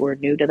people who are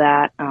new to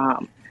that.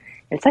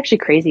 It's actually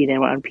crazy then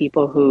when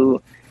people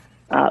who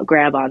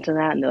grab onto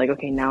that and they're like,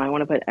 okay, now I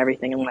want to put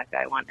everything in leca.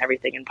 I want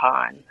everything in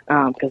pond.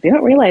 Because they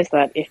don't realize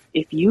that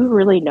if you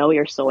really know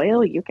your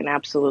soil, you can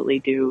absolutely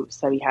do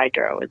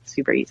semi-hydro. It's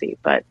super easy.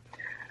 But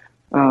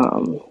yeah,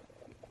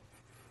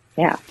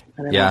 I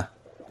don't know. Yeah.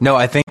 No,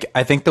 I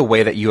think the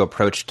way that you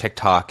approach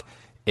TikTok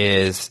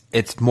is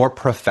it's more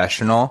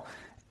professional,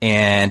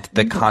 and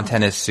the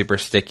content is super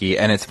sticky.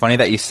 And it's funny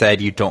that you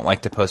said you don't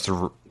like to post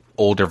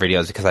older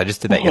videos, because I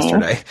just did that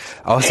yesterday.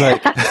 I was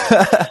like,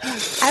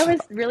 I was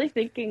really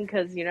thinking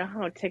because you know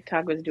how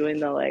TikTok was doing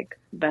the like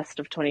best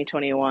of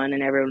 2021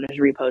 and everyone was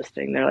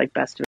reposting their like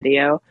best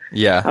video.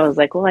 yeah, I was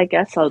like, well, I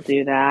guess I'll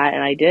do that,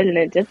 and I did, and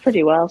it did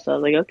pretty well. So I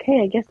was like,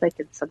 okay, I guess I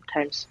could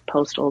sometimes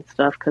post old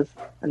stuff because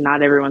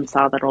not everyone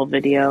saw that old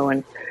video,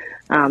 and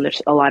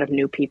there's a lot of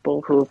new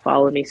people who have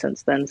followed me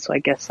since then. So I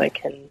guess I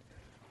can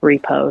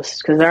repost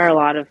because there are a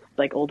lot of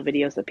like old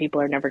videos that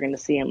people are never going to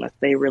see unless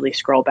they really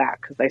scroll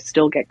back, because I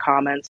still get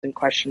comments and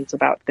questions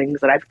about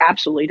things that I've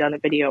absolutely done a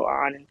video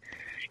on, and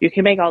you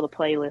can make all the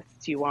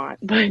playlists you want,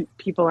 but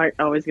people aren't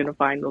always going to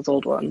find those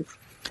old ones.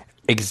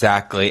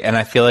 exactly. And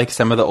I feel like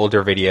some of the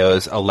older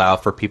videos allow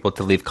for people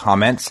to leave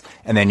comments,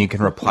 and then you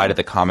can reply to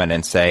the comment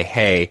and say,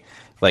 hey,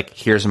 like,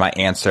 here's my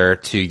answer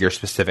to your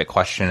specific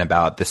question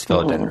about this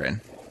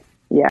philodendron.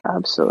 Yeah,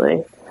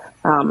 absolutely.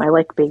 I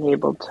like being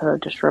able to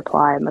just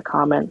reply in the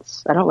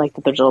comments. I don't like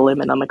that there's a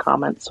limit on the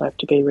comments, so I have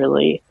to be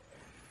really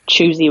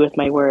choosy with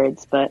my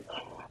words, but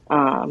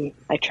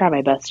I try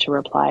my best to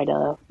reply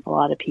to a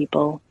lot of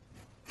people.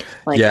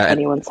 Like, Yeah. if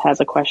anyone has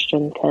a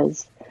question,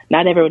 because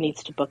not everyone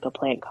needs to book a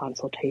plant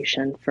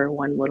consultation for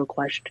one little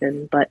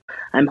question, but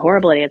I'm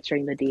horrible at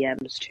answering the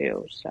DMs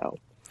too, so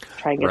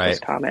try and get those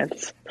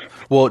comments.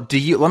 Well,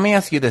 let me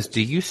ask you this.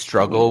 Do you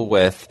struggle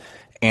with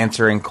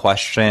answering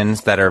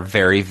questions that are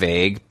very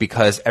vague?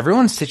 Because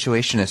everyone's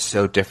situation is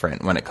so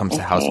different when it comes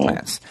to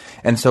houseplants.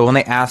 And so when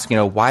they ask,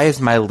 why is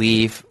my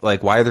leaf,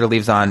 like, why are there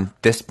leaves on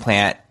this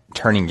plant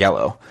turning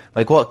yellow?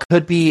 Like, well, it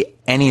could be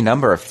any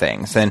number of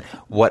things. And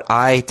what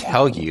I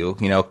tell you,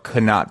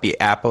 could not be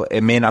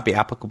it may not be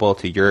applicable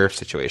to your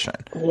situation.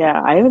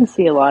 Yeah, I even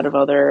see a lot of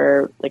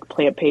other like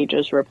plant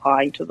pages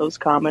replying to those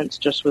comments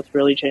just with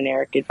really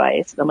generic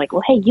advice. And I'm like,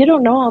 well, hey, you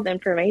don't know all the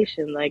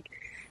information. Like,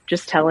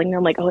 just telling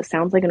them like, oh, it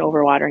sounds like an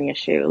overwatering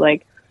issue.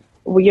 Like,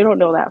 well, you don't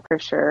know that for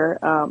sure.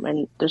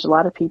 And there's a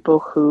lot of people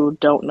who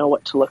don't know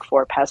what to look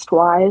for pest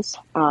wise,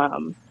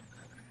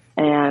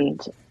 and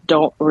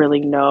don't really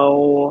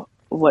know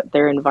what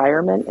their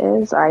environment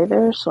is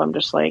either. So I'm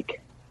just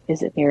like,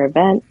 is it near a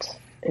vent?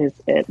 Is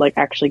it like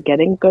actually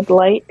getting good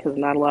light? Because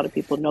not a lot of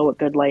people know what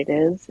good light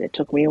is. It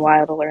took me a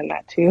while to learn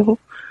that too,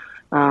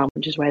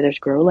 which is why there's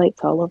grow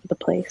lights all over the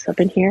place up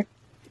in here.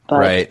 But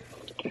Right.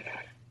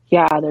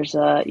 yeah, there's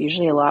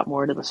usually a lot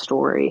more to the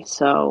story.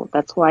 So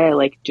that's why I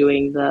like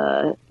doing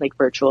the like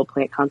virtual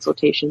plant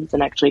consultations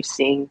and actually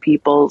seeing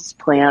people's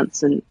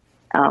plants and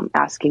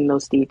asking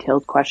those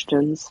detailed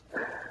questions.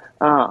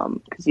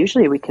 Because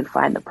usually we can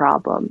find the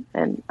problem.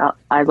 And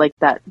I like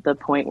that the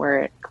point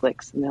where it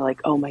clicks and they're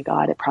like, oh my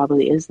God, it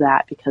probably is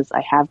that because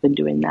I have been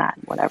doing that,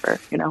 whatever,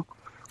 you know?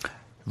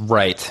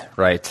 Right,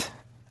 right.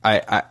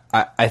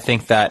 I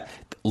think that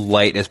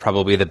light is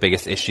probably the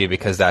biggest issue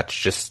because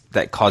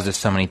that causes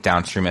so many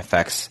downstream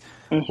effects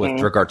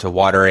with regard to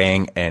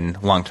watering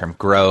and long-term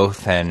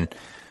growth and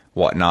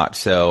whatnot.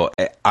 So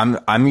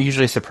I'm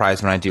usually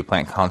surprised when I do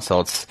plant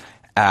consults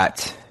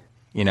at,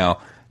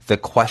 the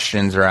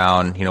questions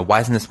around, why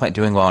isn't this plant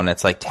doing well? And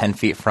it's like 10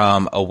 feet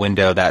from a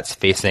window that's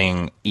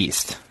facing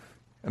east.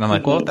 And I'm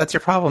like, well, that's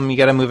your problem. You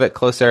got to move it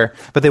closer.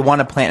 But they want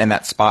to plant in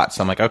that spot.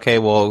 So I'm like, okay,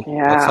 well,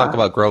 let's talk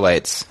about grow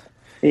lights.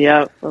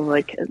 Yeah,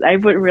 like I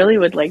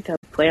would like to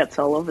have plants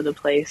all over the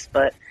place,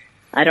 but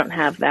I don't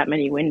have that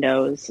many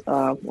windows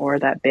or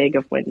that big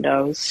of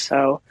windows.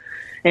 So,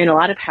 and a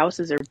lot of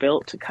houses are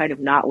built to kind of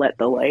not let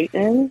the light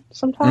in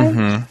sometimes.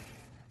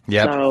 Mm-hmm.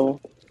 Yep.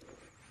 So,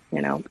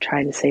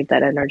 trying to save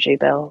that energy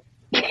bill.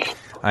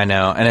 I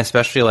know. And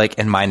especially like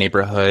in my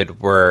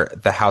neighborhood where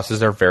the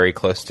houses are very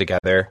close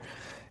together.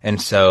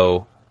 And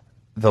so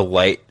the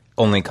light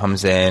only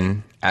comes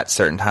in at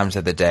certain times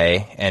of the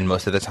day. And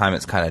most of the time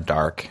it's kind of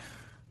dark.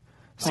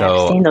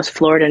 So I've seen those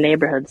Florida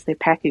neighborhoods. They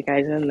pack you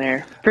guys in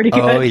there pretty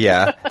good. Oh,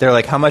 yeah. They're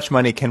like, how much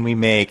money can we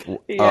make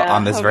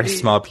on this very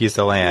small piece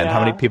of land? Yeah,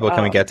 how many people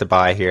can we get to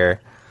buy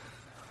here?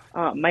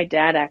 My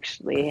dad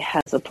actually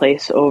has a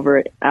place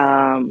over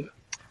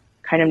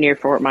kind of near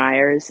Fort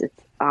Myers.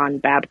 It's on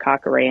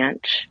Babcock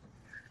Ranch.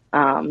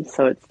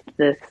 So it's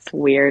this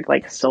weird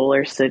like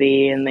solar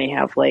city, and they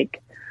have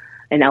like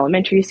an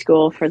elementary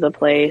school for the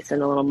place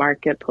and a little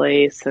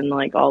marketplace and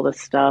like all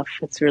this stuff.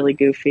 It's really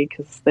goofy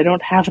because they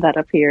don't have that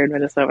up here in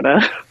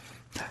Minnesota.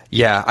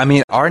 Yeah, I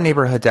mean, our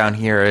neighborhood down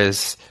here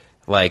is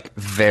like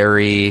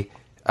very,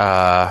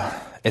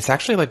 it's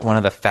actually like one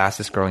of the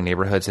fastest growing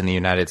neighborhoods in the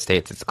United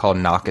States. It's called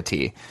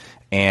Nocatee.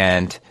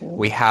 And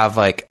we have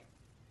like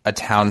a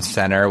town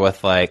center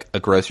with like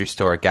a grocery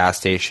store, a gas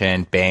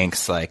station,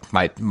 banks, like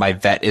my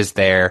vet is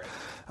there.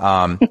 We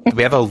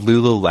have a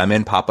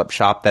Lululemon pop-up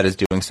shop that is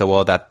doing so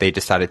well that they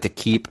decided to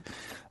keep.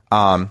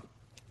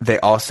 They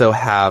also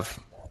have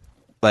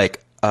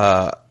like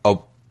a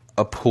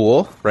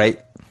pool,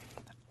 right?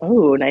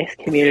 Oh, nice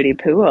community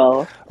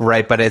pool.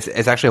 Right, but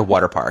it's actually a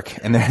water park,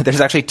 and there's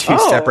actually two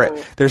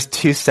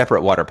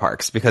separate water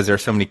parks because there are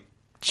so many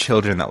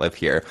children that live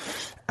here.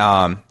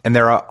 And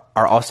there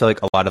are also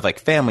like a lot of like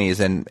families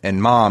and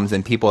moms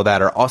and people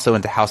that are also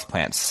into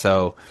houseplants.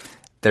 So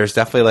there's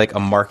definitely like a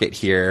market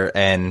here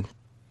and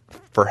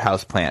for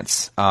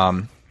houseplants.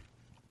 Have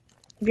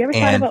you ever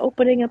thought about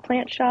opening a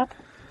plant shop?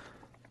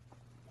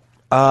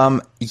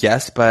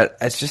 Yes, but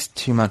it's just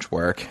too much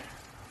work.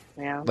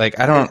 Yeah. Like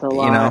I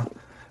don't,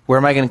 where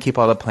am I going to keep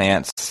all the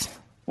plants?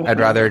 Mm-hmm. I'd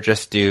rather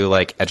just do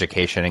like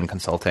education and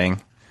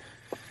consulting.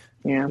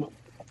 Yeah,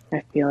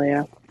 I feel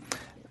you.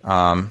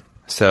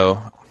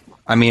 So,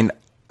 I mean,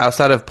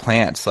 outside of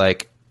plants,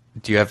 like,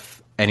 do you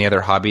have any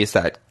other hobbies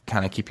that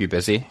kind of keep you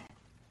busy?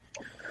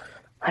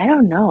 I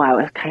don't know. I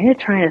was kind of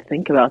trying to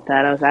think about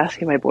that. I was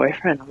asking my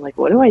boyfriend, I'm like,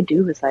 what do I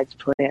do besides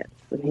plants?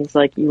 And he's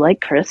like, you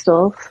like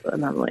crystals?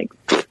 And I'm like,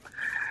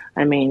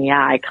 I mean,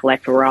 yeah, I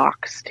collect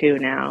rocks too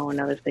now.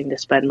 Another thing to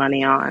spend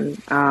money on.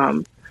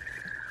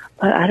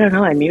 But I don't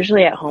know. I'm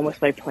usually at home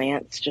with my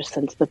plants just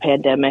since the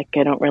pandemic.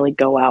 I don't really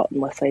go out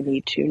unless I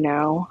need to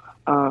now.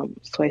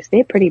 So I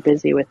stay pretty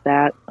busy with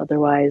that.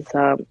 Otherwise,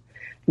 I'm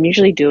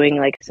usually doing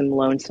like some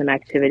lonesome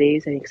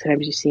activities. I think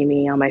sometimes you see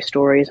me on my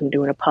stories. I'm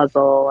doing a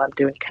puzzle. I'm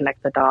doing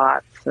connect the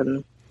dots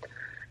and,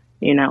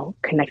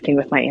 connecting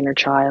with my inner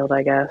child,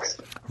 I guess.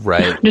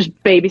 Right.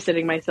 Just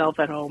babysitting myself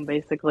at home,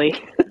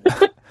 basically.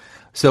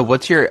 So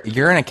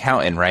you're an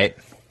accountant, right?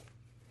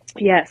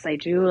 Yes, I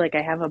do. Like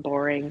I have a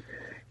boring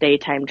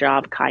daytime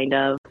job kind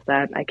of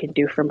that I can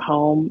do from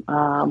home.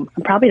 I'm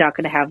probably not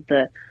going to have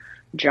the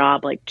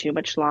job like too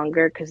much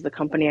longer because the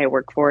company I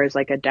work for is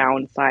like a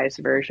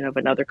downsized version of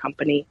another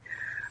company.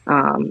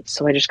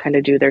 So I just kind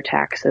of do their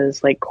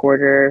taxes like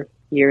quarter,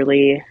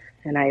 yearly,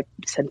 and I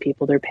send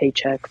people their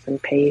paychecks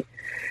and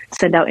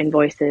send out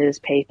invoices,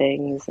 pay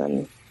things,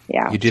 and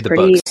yeah. You do the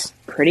books.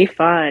 Pretty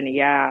fun,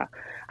 yeah.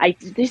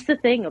 This is the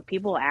thing,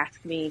 people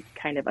ask me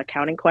kind of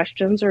accounting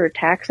questions or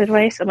tax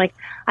advice. I'm like,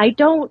 I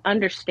don't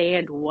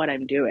understand what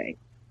I'm doing.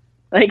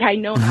 Like, I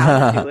know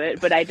how to do it,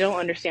 but I don't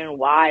understand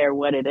why or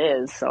what it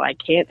is. So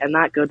I'm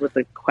not good with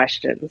the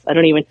questions. I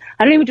don't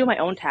even do my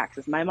own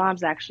taxes. My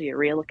mom's actually a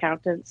real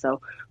accountant,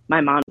 so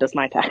my mom does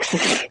my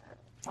taxes.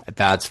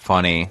 That's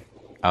funny.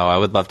 Oh, I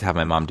would love to have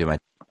my mom do my.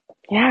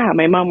 Yeah,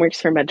 my mom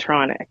works for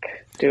Medtronic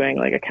doing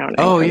like accounting.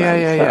 Oh,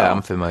 yeah.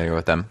 I'm familiar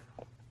with them.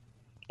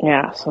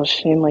 Yeah, so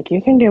she's like,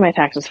 you can do my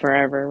taxes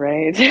forever,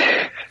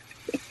 right?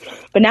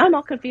 But now I'm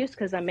all confused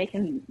because I'm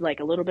making like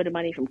a little bit of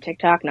money from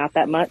TikTok, not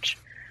that much.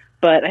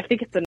 But I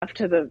think it's enough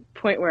to the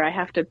point where I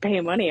have to pay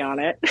money on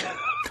it.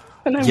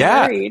 And I'm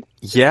worried.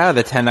 Yeah,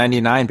 the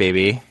 1099,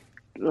 baby.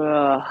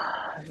 Ugh,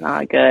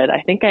 not good.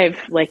 I think I've,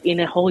 like, in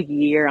a whole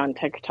year on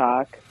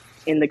TikTok,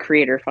 in the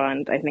creator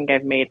fund, I think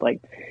I've made,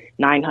 like,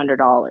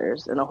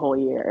 $900 in a whole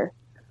year.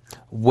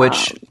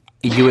 Which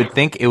you would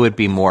think it would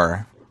be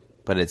more,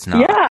 but it's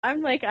not. Yeah,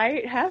 I'm like,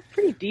 I have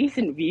pretty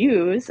decent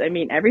views. I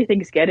mean,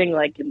 everything's getting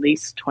like at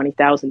least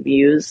 20,000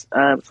 views.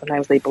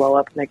 Sometimes they blow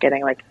up and they're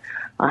getting like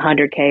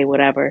 100K,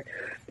 whatever.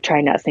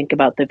 Try not to think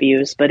about the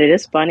views, but it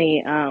is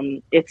funny.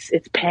 It's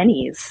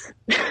pennies.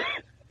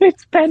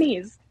 It's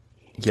pennies.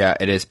 Yeah,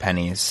 it is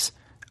pennies.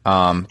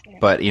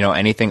 But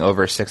anything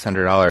over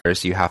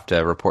 $600, you have to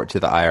report to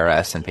the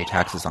IRS and pay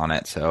taxes on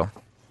it. So,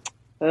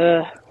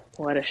 Ugh,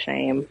 what a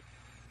shame.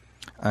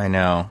 I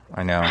know.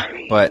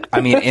 But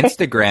I mean,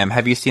 Instagram.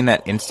 Have you seen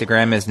that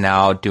Instagram is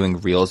now doing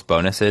Reels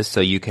bonuses,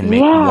 so you can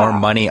make more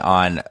money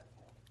on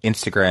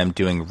Instagram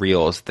doing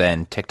Reels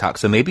than TikTok.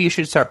 So maybe you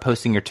should start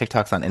posting your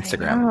TikToks on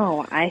Instagram.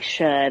 No, I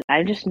should.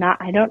 I'm just not.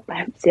 I'm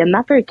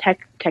not very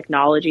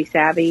technology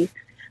savvy,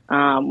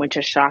 which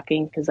is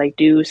shocking because I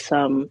do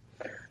some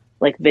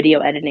like video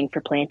editing for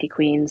Planty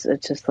Queens.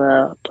 It's just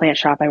the plant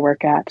shop I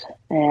work at,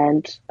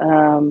 and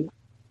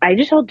I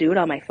just all do it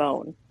on my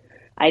phone.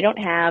 I don't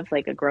have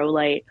like a grow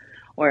light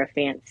or a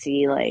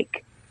fancy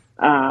like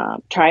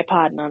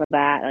tripod, none of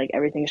that. Like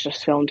everything's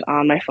just filmed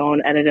on my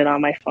phone, edited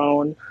on my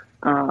phone.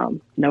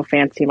 No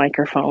fancy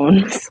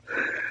microphones.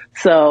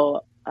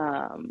 So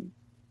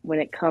when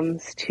it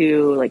comes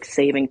to like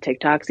saving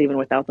TikToks, even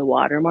without the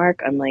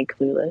watermark, I'm like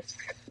clueless.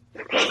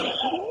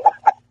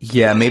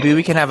 Yeah, maybe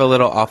we can have a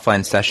little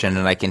offline session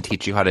and I can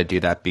teach you how to do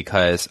that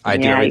because I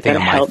do everything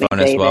on my phone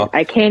as well.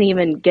 I can't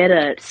even get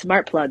a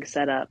smart plug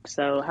set up,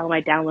 so how am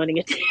I downloading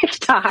a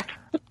TikTok?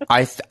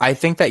 I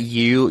think that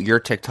your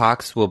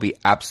TikToks will be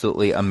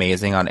absolutely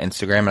amazing on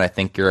Instagram, and I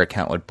think your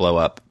account would blow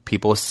up.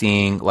 People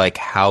seeing like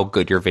how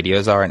good your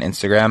videos are on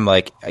Instagram,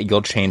 like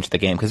you'll change the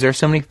game because there are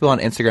so many people on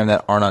Instagram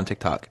that aren't on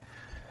TikTok.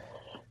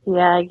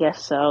 Yeah, I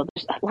guess so.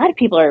 A lot of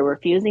people are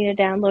refusing to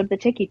download the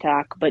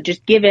TikTok, but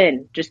just give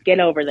in. Just get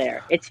over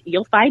there.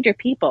 You'll find your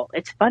people.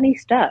 It's funny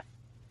stuff.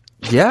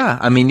 Yeah,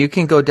 I mean, you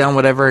can go down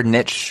whatever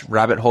niche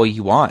rabbit hole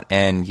you want,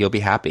 and you'll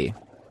be happy.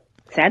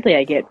 Sadly,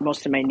 I get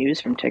most of my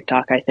news from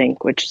TikTok, I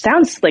think, which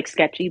sounds like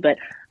sketchy, but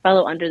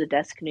follow Under the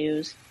Desk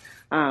News.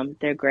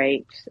 They're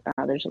great.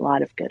 There's a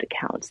lot of good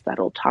accounts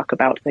that'll talk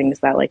about things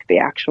that like the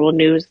actual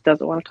news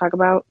doesn't want to talk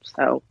about.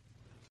 So,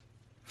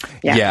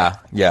 yeah.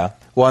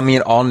 Well, I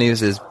mean, all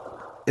news is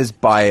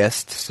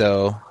biased,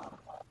 so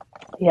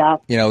yeah,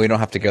 we don't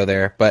have to go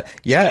there. But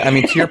yeah, I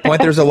mean, to your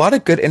point, there's a lot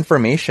of good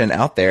information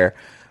out there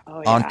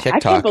on TikTok. I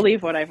can't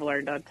believe what I've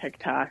learned on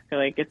TikTok.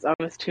 Like, it's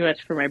almost too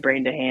much for my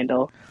brain to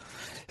handle.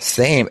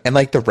 Same, and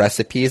like the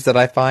recipes that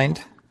I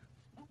find.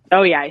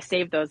 Oh yeah, I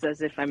save those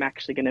as if I'm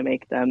actually going to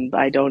make them.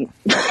 I don't.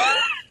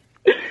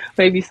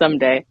 Maybe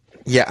someday.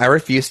 Yeah, I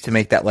refuse to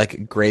make that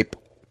like grape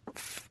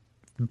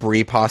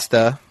brie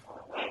pasta.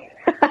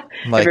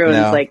 Like,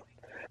 everyone's like,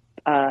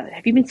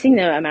 have you been seeing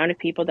the amount of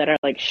people that are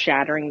like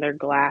shattering their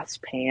glass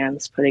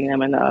pans, putting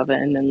them in the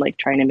oven, and like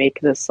trying to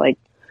make this like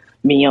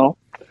meal?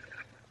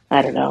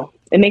 I don't know.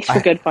 It makes for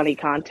good, funny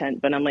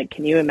content, but I'm like,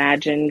 can you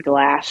imagine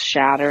glass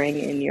shattering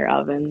in your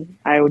oven?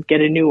 I would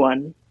get a new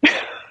one.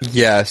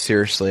 Yeah,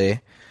 seriously.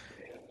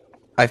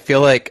 I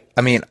feel like,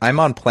 I mean, I'm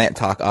on Plant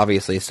Talk,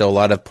 obviously, so a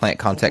lot of plant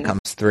content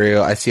comes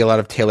through. I see a lot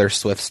of Taylor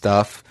Swift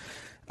stuff,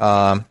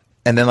 and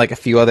then like a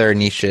few other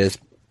niches,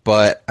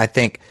 but I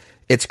think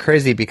it's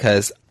crazy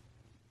because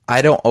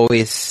I don't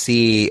always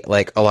see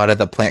like a lot of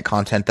the plant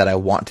content that I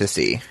want to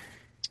see.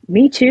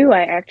 Me too.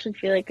 I actually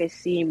feel like I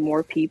see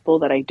more people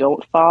that I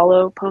don't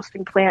follow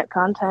posting plant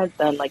content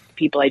than like the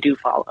people I do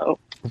follow.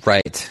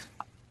 Right.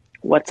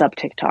 What's up,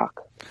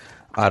 TikTok?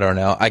 I don't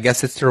know. I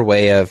guess it's their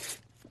way of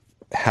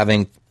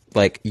having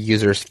like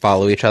users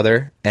follow each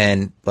other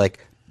and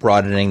like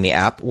broadening the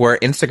app, where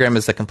Instagram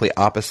is the complete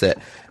opposite,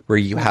 where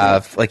you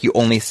have like you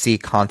only see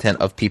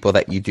content of people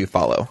that you do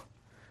follow.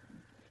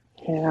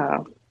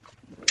 Yeah.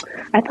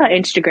 I thought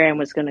Instagram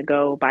was going to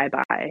go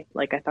bye-bye.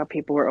 Like, I thought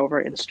people were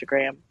over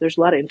Instagram. There's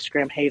a lot of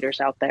Instagram haters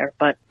out there,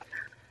 but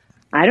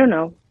I don't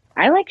know.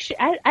 I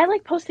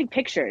like posting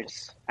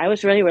pictures. I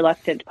was really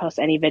reluctant to post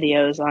any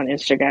videos on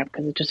Instagram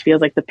because it just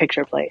feels like the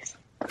picture place.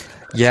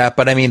 Yeah,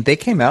 but I mean, they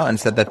came out and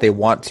said that they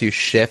want to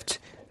shift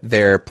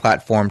their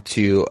platform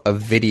to a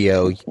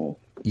video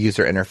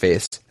user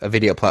interface, a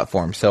video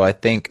platform. So I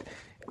think,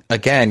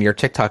 again, your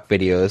TikTok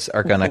videos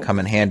are going to come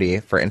in handy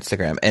for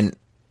Instagram. And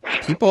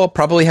people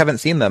probably haven't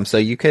seen them, so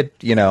you could,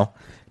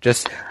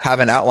 just have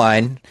an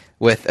outline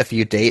with a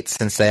few dates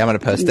and say, I'm going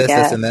to post this,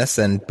 this, and this,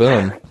 and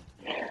boom.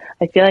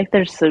 I feel like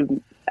there's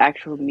some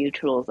actual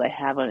mutuals I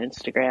have on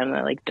Instagram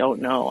that like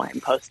don't know I'm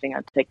posting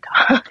on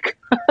TikTok.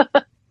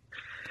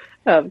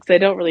 Because I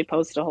don't really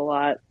post a whole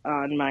lot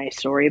on my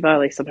story, but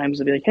like sometimes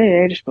I'll be like,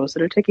 hey, I just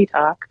posted a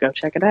TikTok, go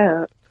check it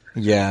out.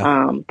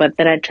 Yeah. But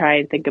then I try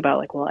and think about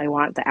like, well, I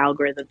want the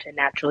algorithm to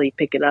naturally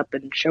pick it up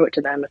and show it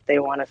to them if they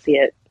want to see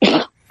it.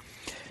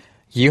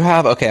 You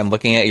have, okay, I'm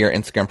looking at your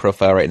Instagram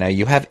profile right now.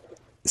 You have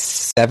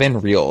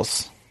 7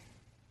 reels.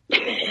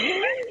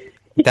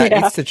 That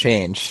needs to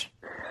change.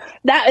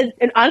 That is,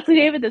 and honestly,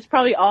 David, that's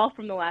probably all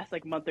from the last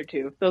like month or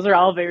two. Those are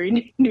all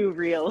very new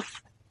reels.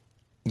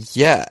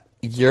 Yeah,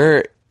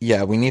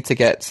 we need to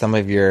get some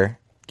of your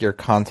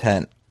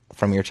content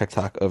from your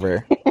TikTok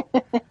over.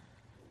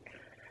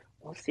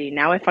 We'll see.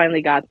 Now I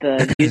finally got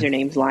the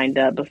usernames lined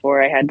up.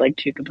 Before I had like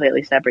two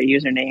completely separate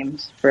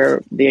usernames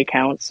for the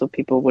accounts, so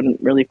people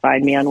wouldn't really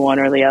find me on one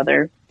or the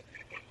other.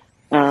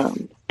 But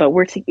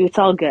it's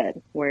all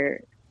good.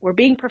 We're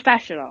being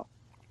professional.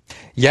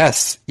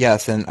 Yes,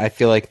 and I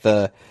feel like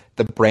the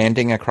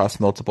branding across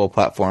multiple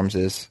platforms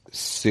is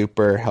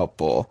super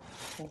helpful.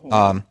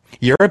 Mm-hmm.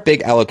 You're a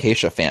big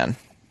Alocasia fan.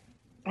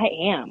 I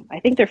am. I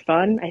think they're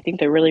fun. I think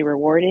they're really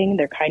rewarding.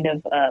 They're kind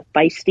of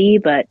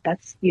feisty, but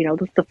that's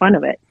the fun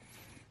of it.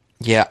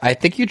 Yeah, I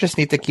think you just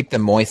need to keep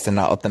them moist and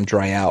not let them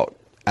dry out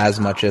as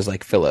much as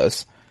like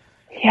Phillows.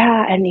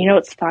 Yeah, and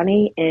what's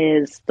funny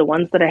is the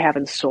ones that I have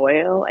in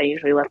soil, I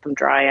usually let them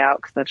dry out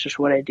because that's just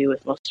what I do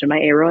with most of my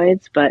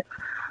aroids. But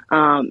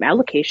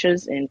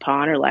alocasias in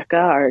pond or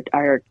leca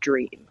are a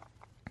dream,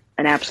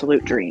 an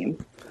absolute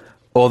dream.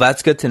 Well,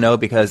 that's good to know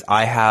because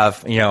I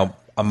have,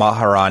 a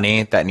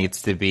Maharani that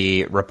needs to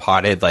be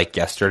repotted like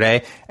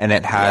yesterday, and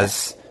it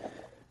has,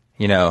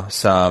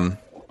 some,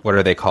 what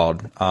are they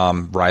called?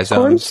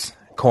 Rhizomes?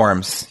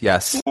 Corms,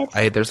 yes.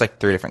 There's like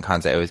 3 different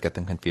kinds. I always get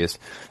them confused.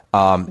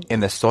 In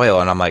the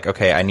soil, and I'm like,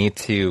 okay, I need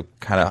to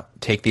kind of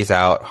take these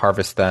out,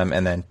 harvest them,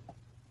 and then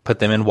put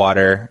them in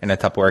water in a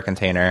Tupperware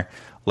container,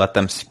 let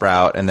them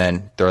sprout, and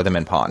then throw them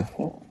in pond.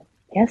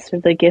 Yes,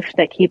 they're the gift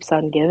that keeps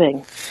on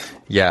giving.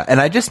 Yeah,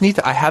 and I just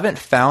I haven't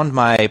found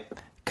my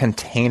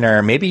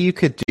container. Maybe you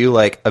could do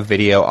like a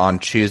video on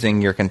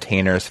choosing your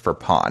containers for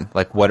pond.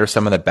 Like, what are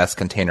some of the best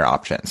container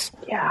options?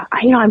 Yeah,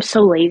 I'm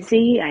so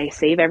lazy. I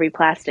save every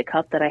plastic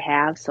cup that I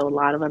have, so a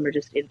lot of them are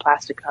just in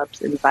plastic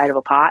cups inside of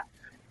a pot.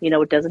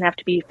 It doesn't have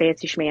to be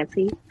fancy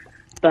schmancy.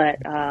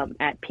 But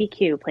at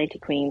PQ, Planty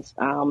Queens,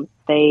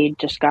 they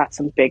just got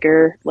some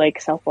bigger,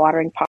 like,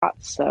 self-watering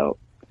pots, so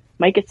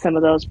might get some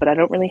of those, but I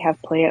don't really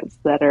have plants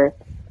that are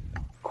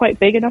quite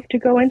big enough to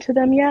go into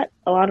them yet.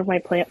 A lot of my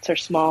plants are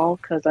small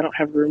because I don't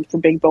have room for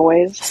big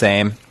boys.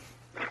 Same.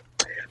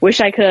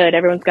 Wish I could.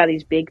 Everyone's got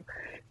these big,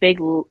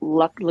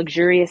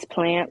 luxurious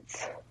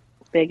plants,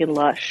 big and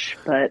lush,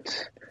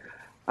 but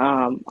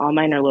all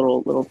mine are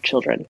little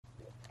children.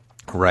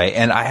 Right,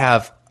 and I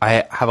have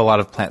a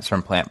lot of plants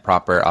from Plant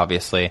Proper,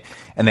 obviously,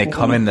 and they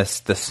come in the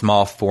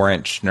small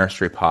 4-inch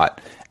nursery pot,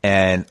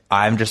 and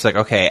I'm just like,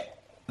 okay,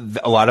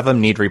 a lot of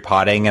them need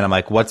repotting, and I'm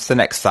like, what's the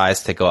next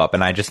size to go up?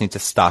 And I just need to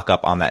stock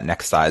up on that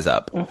next size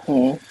up.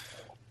 Mm-hmm.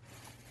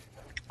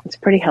 It's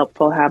pretty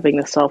helpful having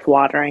the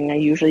self-watering. I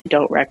usually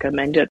don't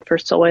recommend it for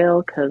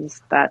soil because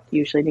that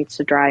usually needs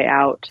to dry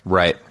out.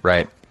 Right.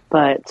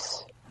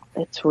 But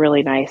it's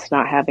really nice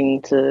not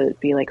having to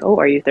be like, oh,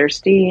 are you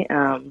thirsty?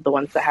 The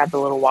ones that have the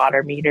little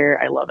water meter,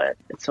 I love it.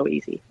 It's so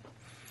easy.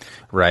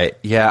 Right.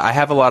 Yeah, I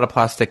have a lot of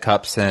plastic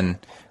cups, and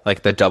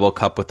like the double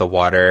cup with the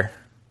water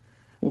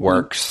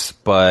works.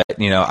 But,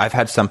 I've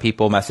had some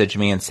people message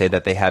me and say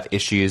that they have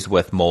issues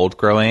with mold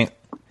growing.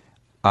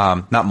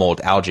 Not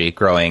mold, algae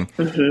growing.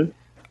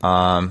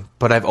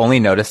 But I've only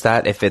noticed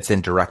that if it's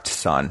in direct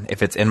sun.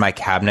 If it's in my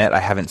cabinet, I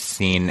haven't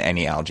seen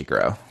any algae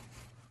grow.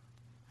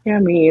 Yeah,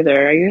 me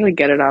either. I usually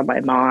get it on my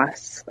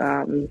moss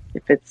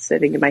if it's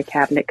sitting in my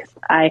cabinet. Because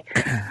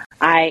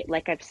I,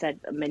 like I've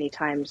said many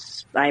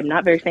times, I'm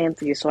not very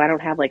fancy, so I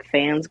don't have like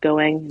fans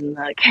going in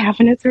the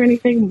cabinets or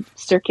anything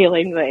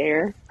circulating the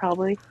air.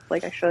 Probably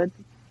like I should.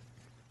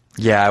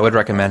 Yeah, I would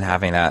recommend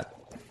having that.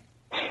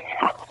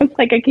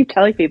 Like I keep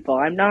telling people,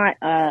 I'm not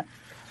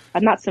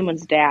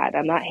someone's dad.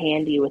 I'm not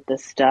handy with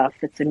this stuff.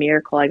 It's a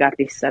miracle I got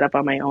these set up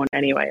on my own,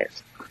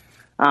 anyways.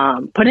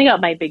 Putting up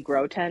my big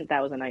grow tent,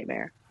 that was a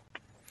nightmare.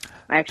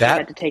 I actually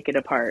had to take it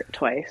apart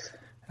twice.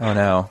 Oh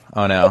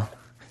no.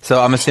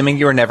 So I'm assuming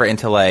you were never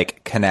into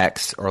like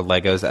Connects or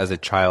Legos as a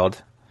child,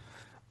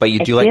 but you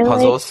do like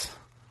puzzles?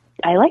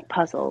 I like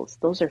puzzles.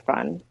 Those are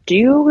fun. Do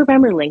you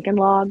remember Lincoln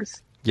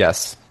Logs?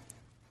 Yes.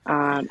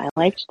 I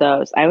liked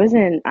those. I was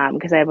in,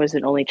 because I was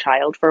an only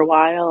child for a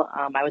while,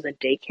 I was in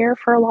daycare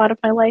for a lot of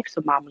my life,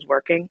 so mom was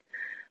working.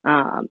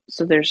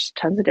 So there's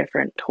tons of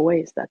different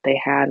toys that they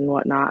had and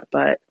whatnot,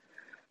 but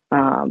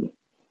I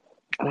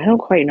don't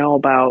quite know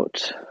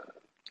about...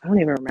 I don't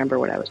even remember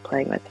what I was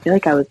playing with. I feel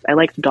like I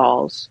liked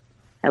dolls.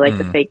 I liked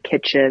the fake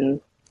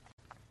kitchen,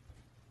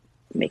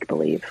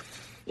 make-believe.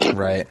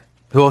 Right.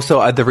 Well,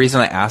 so the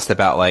reason I asked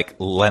about like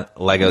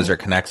Legos or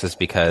Connects is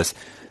because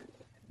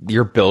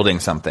you're building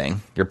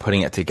something. You're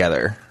putting it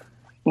together.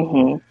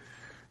 Mm-hmm.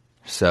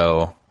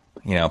 So,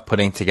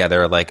 putting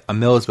together like a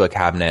Millsbo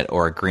cabinet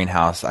or a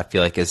greenhouse, I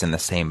feel like is in the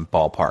same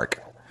ballpark.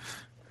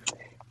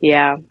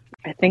 Yeah.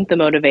 I think the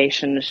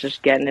motivation is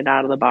just getting it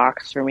out of the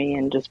box for me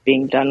and just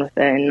being done with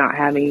it and not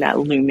having that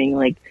looming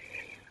like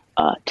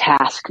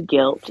task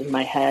guilt in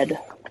my head.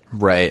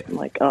 Right. I'm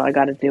like, oh, I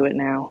got to do it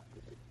now.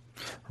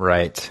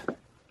 Right.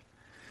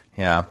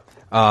 Yeah.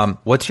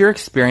 What's your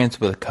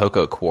experience with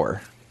Coco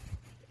Core?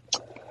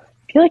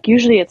 I feel like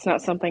usually it's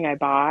not something I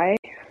buy.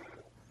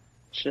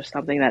 It's just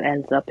something that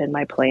ends up in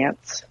my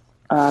plants.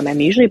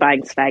 I'm usually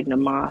buying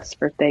sphagnum moss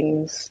for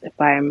things if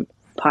I'm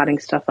potting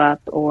stuff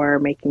up or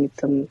making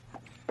some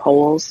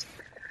poles.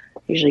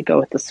 Usually go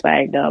with the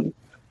sphagnum.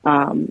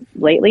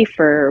 Lately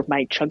for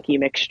my chunky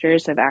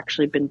mixtures, I've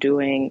actually been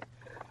doing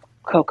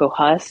cocoa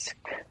husk,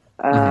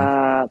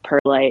 Hmm.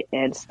 perlite,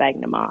 and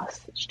sphagnum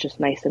moss. It's just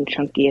nice and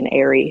chunky and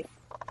airy.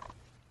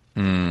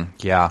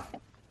 Yeah.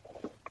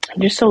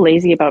 I'm just so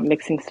lazy about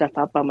mixing stuff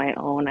up on my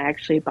own. I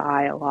actually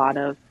buy a lot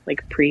of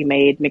like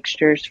pre-made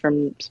mixtures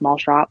from small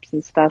shops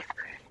and stuff.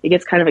 It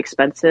gets kind of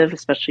expensive,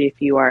 especially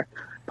if you are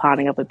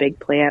potting up a big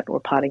plant or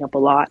potting up a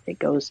lot. It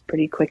goes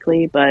pretty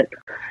quickly, but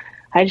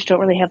I just don't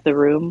really have the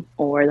room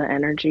or the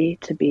energy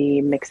to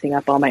be mixing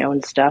up all my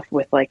own stuff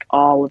with like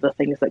all of the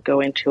things that go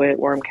into it,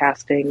 worm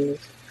castings,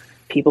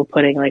 people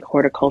putting like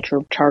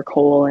horticultural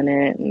charcoal in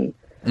it, and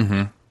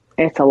Hmm.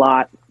 it's a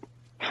lot.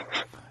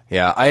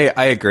 Yeah,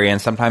 I agree.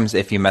 And sometimes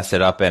if you mess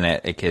it up in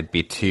it, it could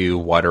be too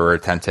water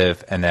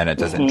retentive and then it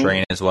doesn't Hmm.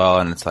 drain as well.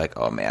 And it's like,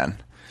 oh man.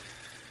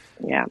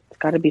 Yeah, it's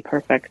got to be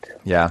perfect.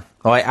 Yeah.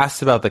 Well, I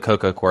asked about the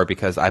cocoa core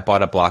because I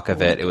bought a block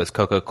of it. It was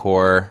cocoa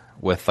core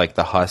with like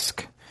the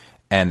husk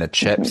and the Hmm.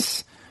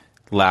 chips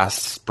last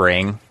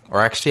spring,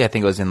 or actually I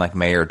think it was in like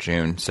May or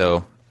June.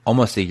 So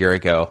almost a year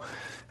ago.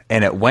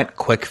 And it went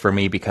quick for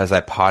me because I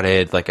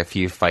potted like a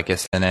few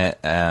ficus in it.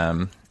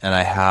 And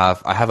I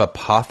have a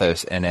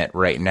pothos in it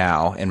right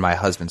now in my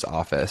husband's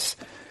office.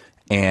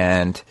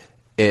 And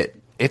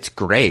it's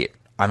great.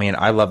 I mean,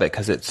 I love it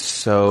because it's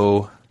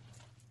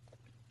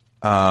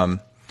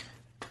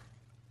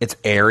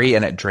airy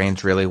and it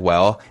drains really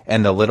well.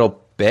 And the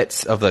little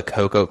bits of the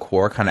cocoa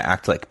core kind of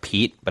act like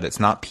peat, but it's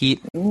not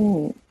peat.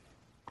 Mm.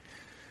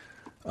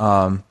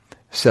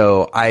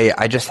 So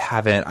I just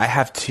haven't. I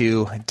have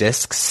two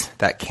discs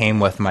that came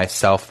with my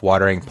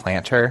self-watering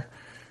planter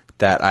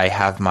that I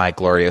have my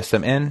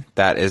Gloriosum in.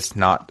 That is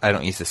not. I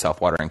don't use the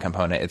self-watering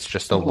component. It's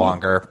just a Hmm.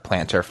 longer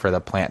planter for the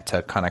plant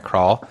to kind of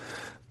crawl.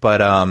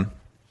 But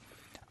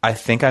I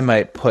think I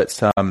might put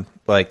some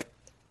like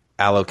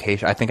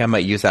alocasia. I think I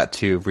might use that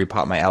to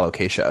repot my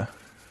alocasia.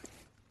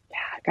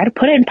 I got to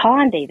put it in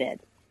pond, David.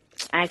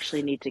 I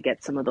actually need to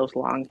get some of those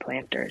long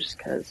planters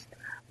because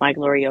my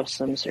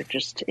gloriosums are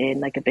just in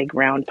like a big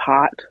round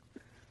pot,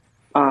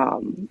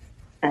 and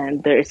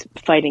there's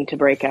fighting to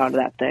break out of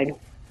that thing.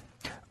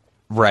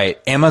 Right.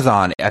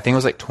 Amazon, I think it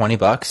was like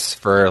 $20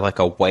 for like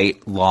a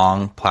white,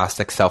 long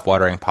plastic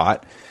self-watering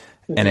pot.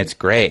 And Hmm. it's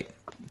great.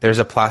 There's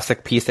a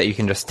plastic piece that you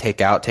can just take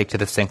out, take to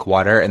the sink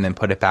water, and then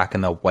put it back in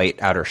the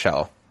white outer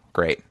shell.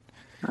 Great.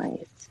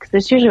 Nice. 'Cause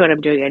that's usually what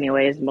I'm doing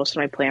anyways. Most of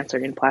my plants are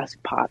in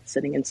plastic pots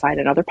sitting inside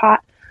another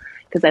pot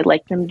because I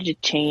like them to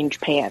change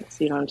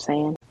pants. You know what I'm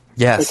saying?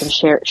 They can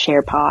Yes.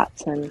 share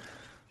pots, and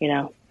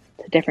it's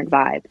a different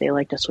vibe. They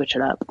like to switch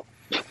it up.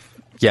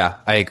 Yeah,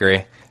 I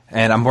agree.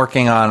 And I'm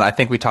working on, I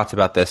think we talked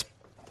about this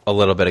a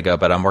little bit ago,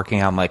 but I'm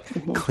working on like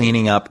Hmm.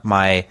 cleaning up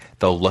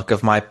the look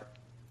of my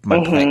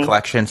plant Hmm.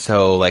 collection.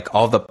 So like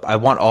I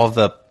want all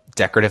the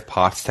decorative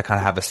pots to kind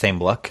of have the same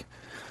look.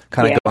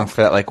 Kind of Yeah, going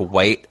for that like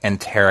white and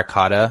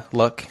terracotta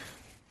look.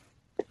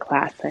 the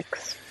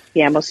classics.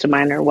 Yeah, most of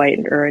mine are white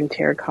or in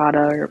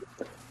terracotta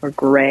or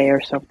gray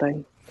or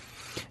something.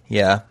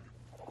 Yeah.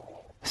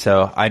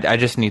 So I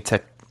just need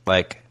to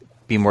like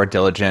be more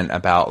diligent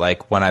about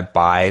like when I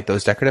buy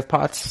those decorative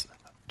pots,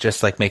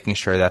 just like making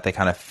sure that they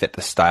kind of fit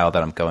the style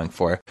that I'm going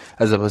for,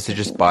 as opposed to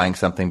just buying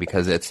something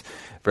because it's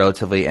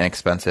relatively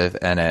inexpensive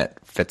and it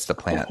fits the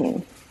plant. Hmm.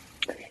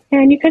 Yeah,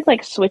 and you could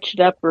like switch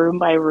it up room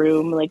by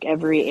room. Like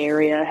every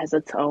area has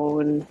its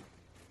own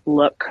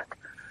look.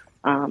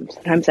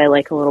 Sometimes I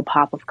like a little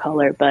pop of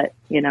color, but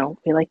we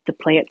like the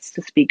plants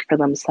to speak for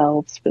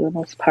themselves for the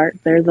most part.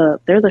 They're the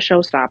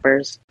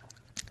showstoppers.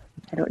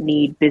 I don't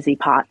need busy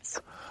pots,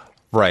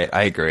 Right,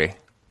 I agree.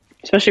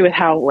 especially with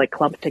how like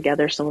clumped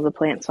together some of the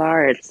plants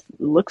are. It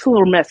looks a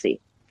little messy.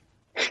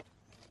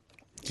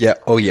 Yeah.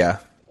 Oh yeah,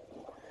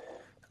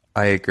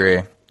 I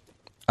agree.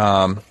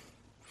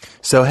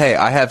 So hey,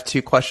 I have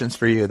two questions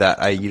for you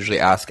that I usually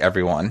ask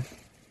everyone.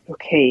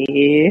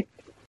 Okay.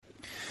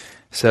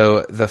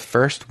 So the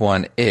first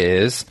one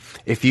is,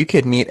 if you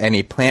could meet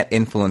any plant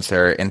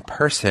influencer in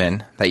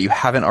person that you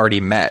haven't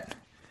already met,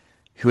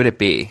 who would it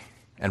be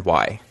and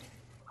why?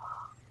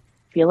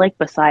 Feel like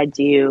besides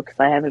you, because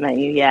I haven't met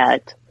you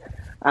yet,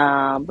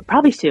 but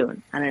probably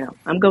soon. I don't know.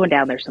 I'm going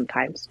down there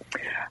sometimes.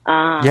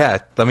 Um, Yeah,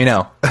 let me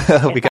know.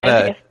 if We I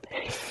gotta.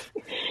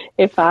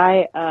 if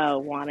I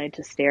wanted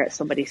to stare at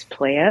somebody's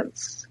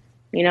plants,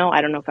 I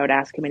don't know if I would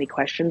ask him any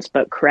questions,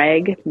 but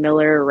Craig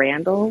Miller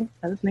Randall, is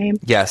that his name?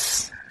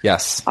 Yes,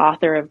 yes.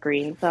 Author of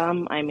Green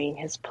Thumb. I mean,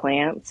 his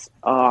plants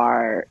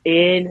are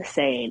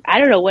insane. I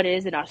don't know what it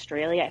is in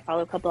Australia. I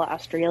follow a couple of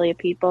Australia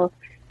people.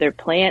 Their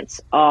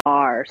plants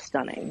are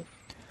stunning.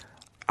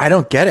 I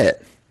don't get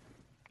it.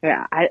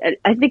 Yeah,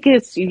 I think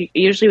it's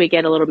usually we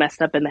get a little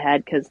messed up in the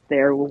head because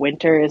their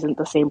winter isn't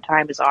the same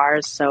time as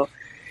ours, so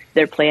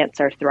their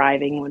plants are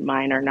thriving when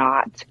mine are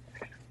not.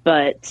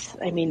 But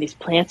I mean, these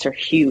plants are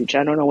huge.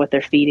 I don't know what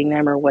they're feeding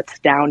them or what's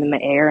down in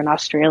the air in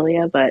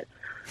Australia, but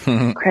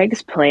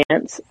Craig's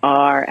plants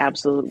are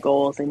absolute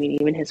goals. I mean,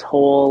 even his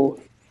whole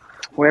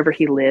wherever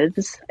he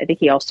lives. I think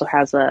he also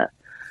has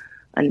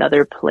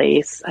another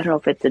place. I don't know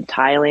if it's in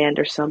Thailand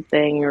or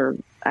something, or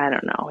I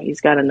don't know.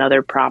 He's got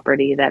another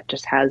property that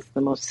just has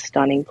the most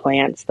stunning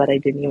plants that I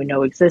didn't even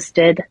know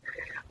existed,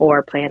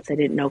 or plants I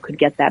didn't know could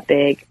get that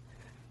big.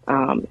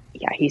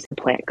 Yeah, he's the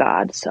plant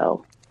god,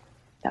 so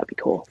that'd be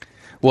cool.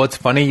 Well, it's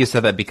funny you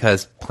said that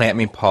because Plant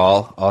Me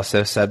Paul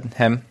also said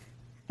him.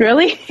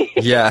 Really?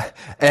 Yeah.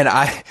 And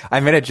I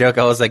made a joke.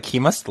 I was like, he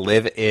must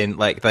live in,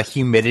 like, the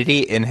humidity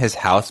in his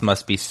house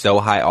must be so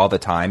high all the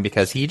time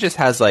because he just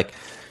has, like,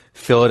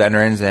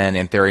 philodendrons and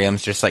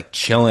anthuriums just, like,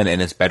 chilling in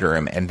his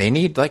bedroom, and they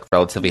need, like,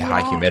 relatively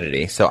high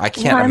humidity. So I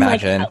can't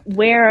imagine. Like,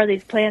 where are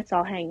these plants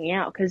all hanging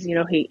out? Because, you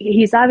know,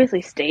 he's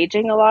obviously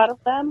staging a lot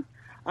of them.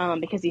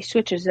 Because he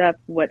switches up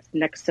what's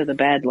next to the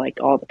bed like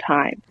all the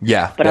time.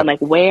 Yeah. But I'm like,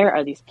 where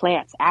are these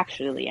plants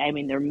actually? I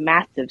mean, they're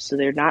massive, so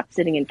they're not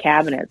sitting in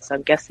cabinets. So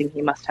I'm guessing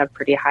he must have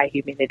pretty high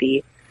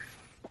humidity.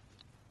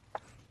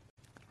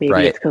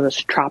 Maybe it's because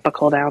it's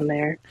tropical down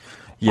there.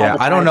 Yeah,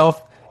 I don't know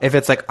if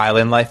it's like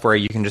island life where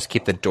you can just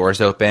keep the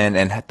doors open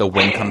and the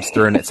wind comes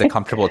through and it's a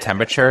comfortable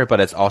temperature, but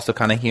it's also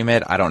kind of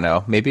humid. I don't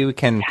know. Maybe we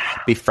can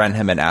befriend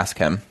him and ask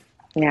him.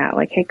 Yeah,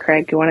 like, hey,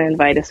 Craig, you want to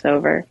invite us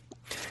over?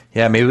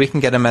 Yeah, maybe we can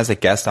get him as a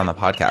guest on the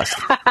podcast.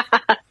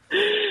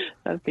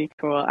 That'd be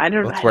cool. I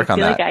don't. Let's work on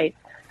that. Like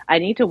I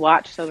need to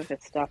watch some of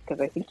his stuff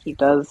because I think he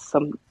does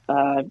some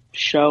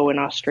show in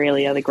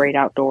Australia, The Great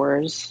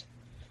Outdoors.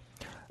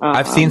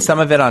 I've seen some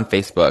of it on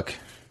Facebook.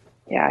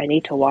 Yeah, I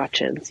need to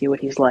watch it and see what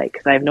he's like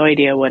because I have no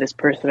idea what his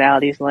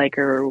personality is like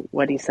or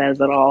what he says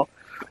at all.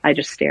 I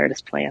just stare at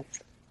his plants.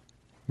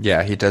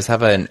 Yeah, he does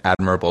have an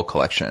admirable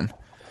collection.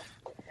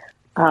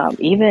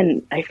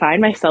 Even I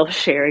find myself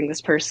sharing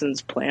this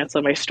person's plants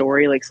on my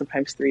story like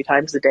sometimes 3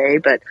 times a day,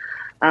 but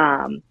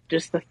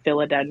just the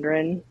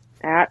philodendron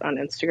on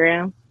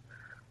Instagram,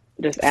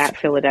 just at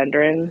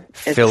philodendron.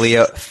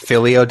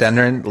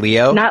 Philodendron,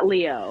 Leo? Not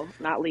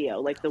Leo,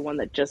 like the one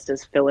that just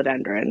is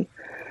philodendron.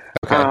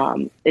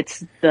 Okay.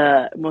 It's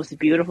the most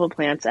beautiful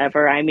plants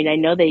ever. I mean, I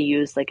know they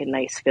use like a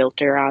nice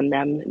filter on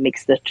them. It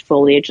makes the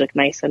foliage look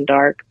nice and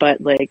dark, but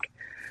like,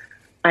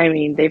 I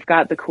mean, they've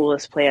got the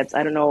coolest plants.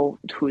 I don't know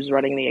who's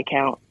running the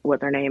account,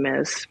 what their name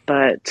is,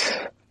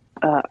 but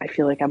I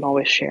feel like I'm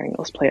always sharing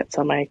those plants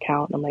on my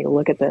account. I'm like,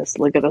 look at this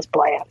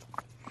plant.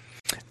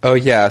 Oh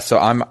yeah, so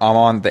I'm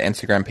on the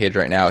Instagram page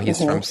right now.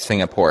 He's from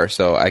Singapore,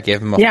 so I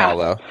gave him a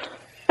follow.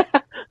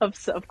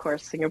 Of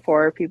course,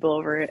 Singapore, people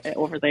over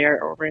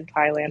there, over in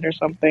Thailand or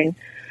something.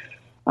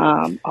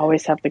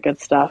 Always have the good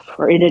stuff.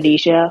 Or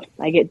Indonesia,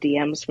 I get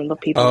DMs from the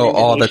people. Oh,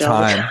 all the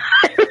time.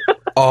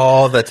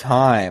 All the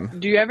time.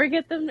 Do you ever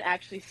get them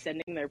actually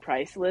sending their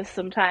price list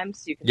sometimes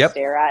so you can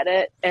stare at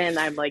it? And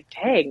I'm like,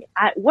 dang,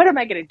 what am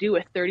I going to do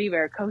with 30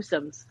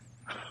 varicosums?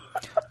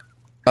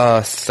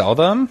 Sell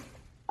them?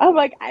 I'm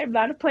like, I'm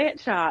not a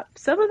plant shop.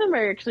 Some of them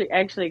are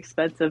actually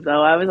expensive,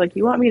 though. I was like,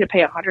 you want me to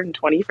pay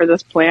 $120 for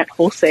this plant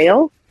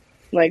wholesale?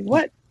 Like,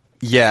 what?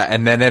 Yeah,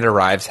 and then it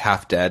arrives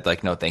half dead.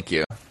 Like, no, thank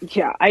you.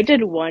 Yeah, I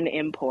did one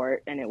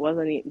import, and it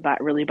wasn't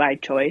really by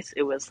choice.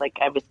 It was like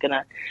I was going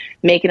to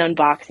make an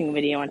unboxing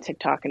video on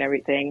TikTok and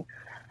everything,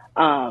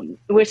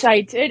 which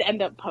I did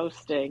end up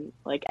posting,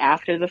 like,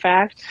 after the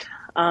fact,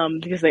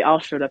 because they all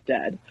showed up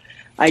dead.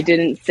 I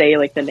didn't say,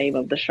 like, the name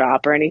of the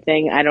shop or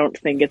anything. I don't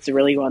think it's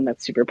really one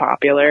that's super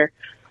popular.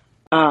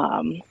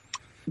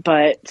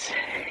 But,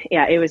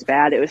 yeah, it was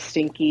bad. It was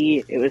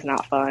stinky. It was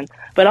not fun.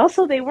 But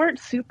also, they weren't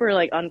super,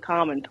 like,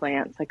 uncommon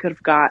plants. I could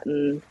have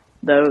gotten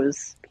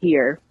those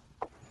here.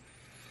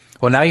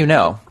 Well, now you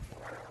know.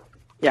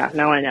 Yeah,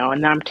 now I know.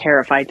 And now I'm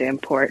terrified to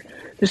import.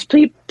 There's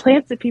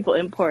plants that people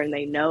import, and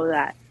they know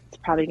that it's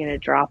probably going to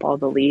drop all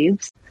the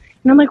leaves.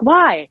 And I'm like,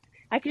 why?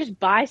 I could just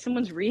buy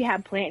someone's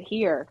rehab plant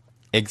here.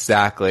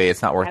 Exactly.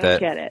 It's not worth it. I don't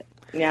get it.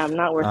 Yeah, I'm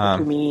not worth it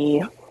for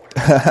me.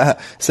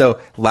 So,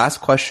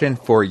 last question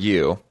for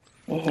you.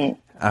 Mm-hmm.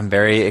 I'm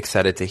very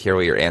excited to hear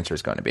what your answer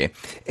is going to be.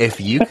 If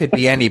you could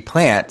be any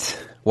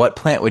plant, what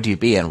plant would you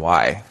be and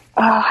why?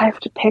 I have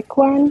to pick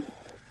one?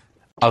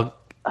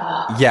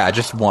 Yeah,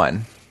 just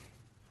one.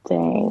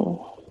 Dang.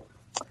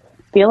 I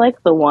feel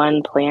like the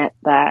one plant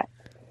that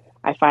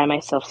I find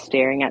myself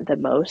staring at the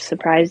most,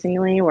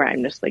 surprisingly, where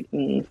I'm just like,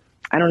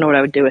 I don't know what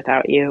I would do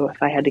without you.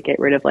 If I had to get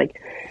rid of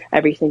like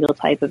every single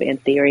type of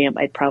anthurium,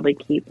 I'd probably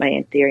keep my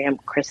anthurium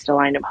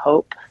crystallinum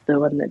hope, the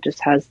one that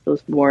just has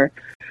those more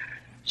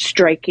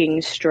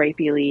striking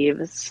stripy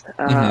leaves.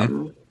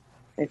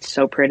 It's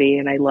so pretty,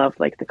 and I love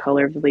like the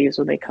color of the leaves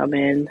when they come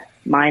in.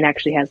 Mine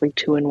actually has like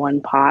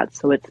 2-in-1 pots,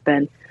 so it's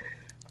been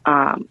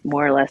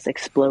more or less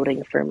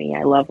exploding for me.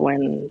 I love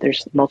when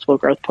there's multiple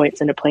growth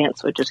points in a plant,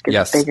 so it just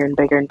gets bigger and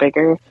bigger and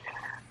bigger.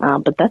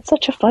 But that's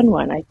such a fun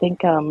one. I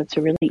think it's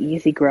a really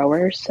easy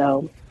grower,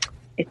 so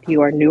if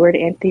you are newer to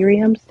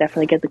anthuriums,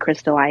 definitely get the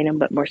crystallinum,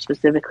 but more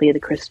specifically the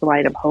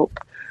crystallinum hope.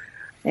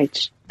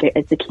 It's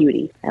a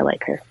cutie. I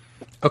like her.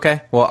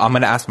 Okay. Well, I'm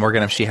going to ask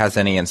Morgan if she has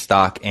any in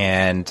stock,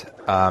 and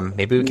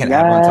maybe we can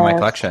add one to my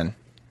collection.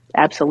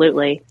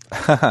 Absolutely.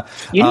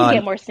 You need to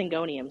get more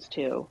syngoniums,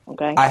 too,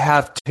 okay? I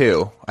have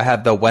 2. I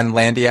have the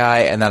Wendlandii,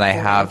 and then I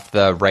have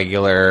the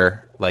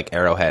regular, like,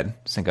 arrowhead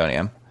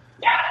syngonium.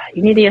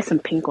 You need to get some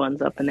pink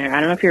ones up in there. I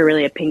don't know if you're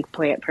really a pink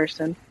plant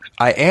person.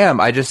 I am.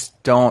 I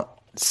just don't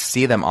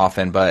see them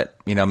often, but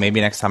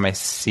maybe next time I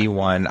see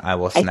one, I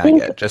will snag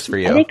it just for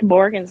you. I think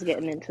Morgan's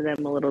getting into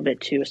them a little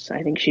bit too. So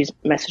I think she's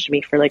messaged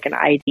me for like an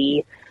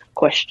ID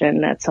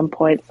question at some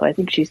point. So I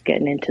think she's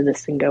getting into the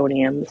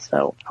Syngoniums.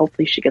 So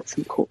hopefully she gets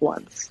some cool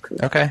ones.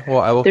 Okay. Well,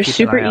 I will. They're keep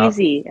super an eye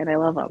easy, and I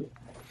love them.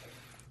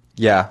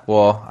 Yeah.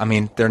 Well, I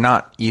mean, they're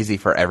not easy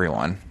for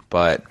everyone,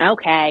 but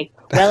okay.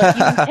 Well, if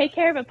you can take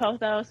care of a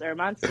pothos or a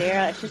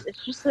monstera,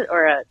 it's just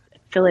or a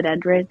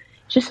philodendron.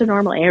 Just a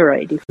normal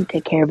aroid. You can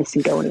take care of a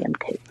Syngonium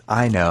too.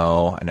 I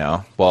know.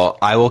 Well,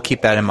 I will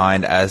keep that in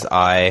mind as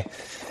I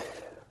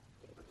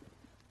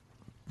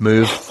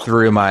move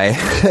through my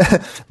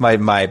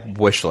my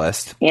wish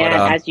list. Yeah,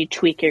 but, as you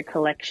tweak your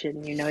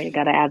collection, you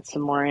got to add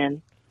some more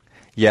in.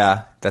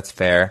 Yeah, that's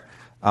fair.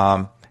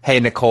 Hey,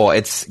 Nicole,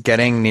 it's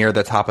getting near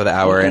the top of the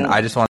hour, and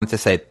I just wanted to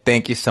say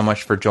thank you so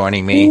much for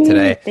joining me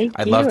today.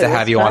 I'd love to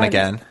have you on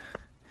again.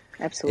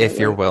 Absolutely. If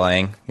you're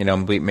willing.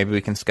 Maybe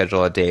we can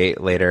schedule a date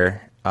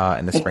later.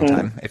 In the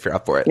springtime, if you're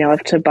up for it. I'll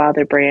have to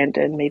bother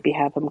Brandon, maybe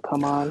have him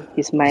come on.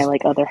 He's my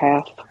other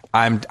half.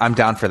 I'm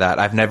down for that.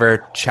 I've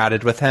never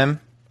chatted with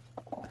him,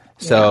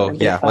 so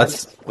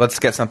let's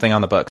get something on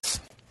the books.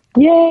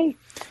 Yay!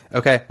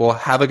 Okay, well,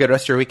 have a good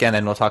rest of your weekend,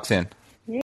 and we'll talk soon.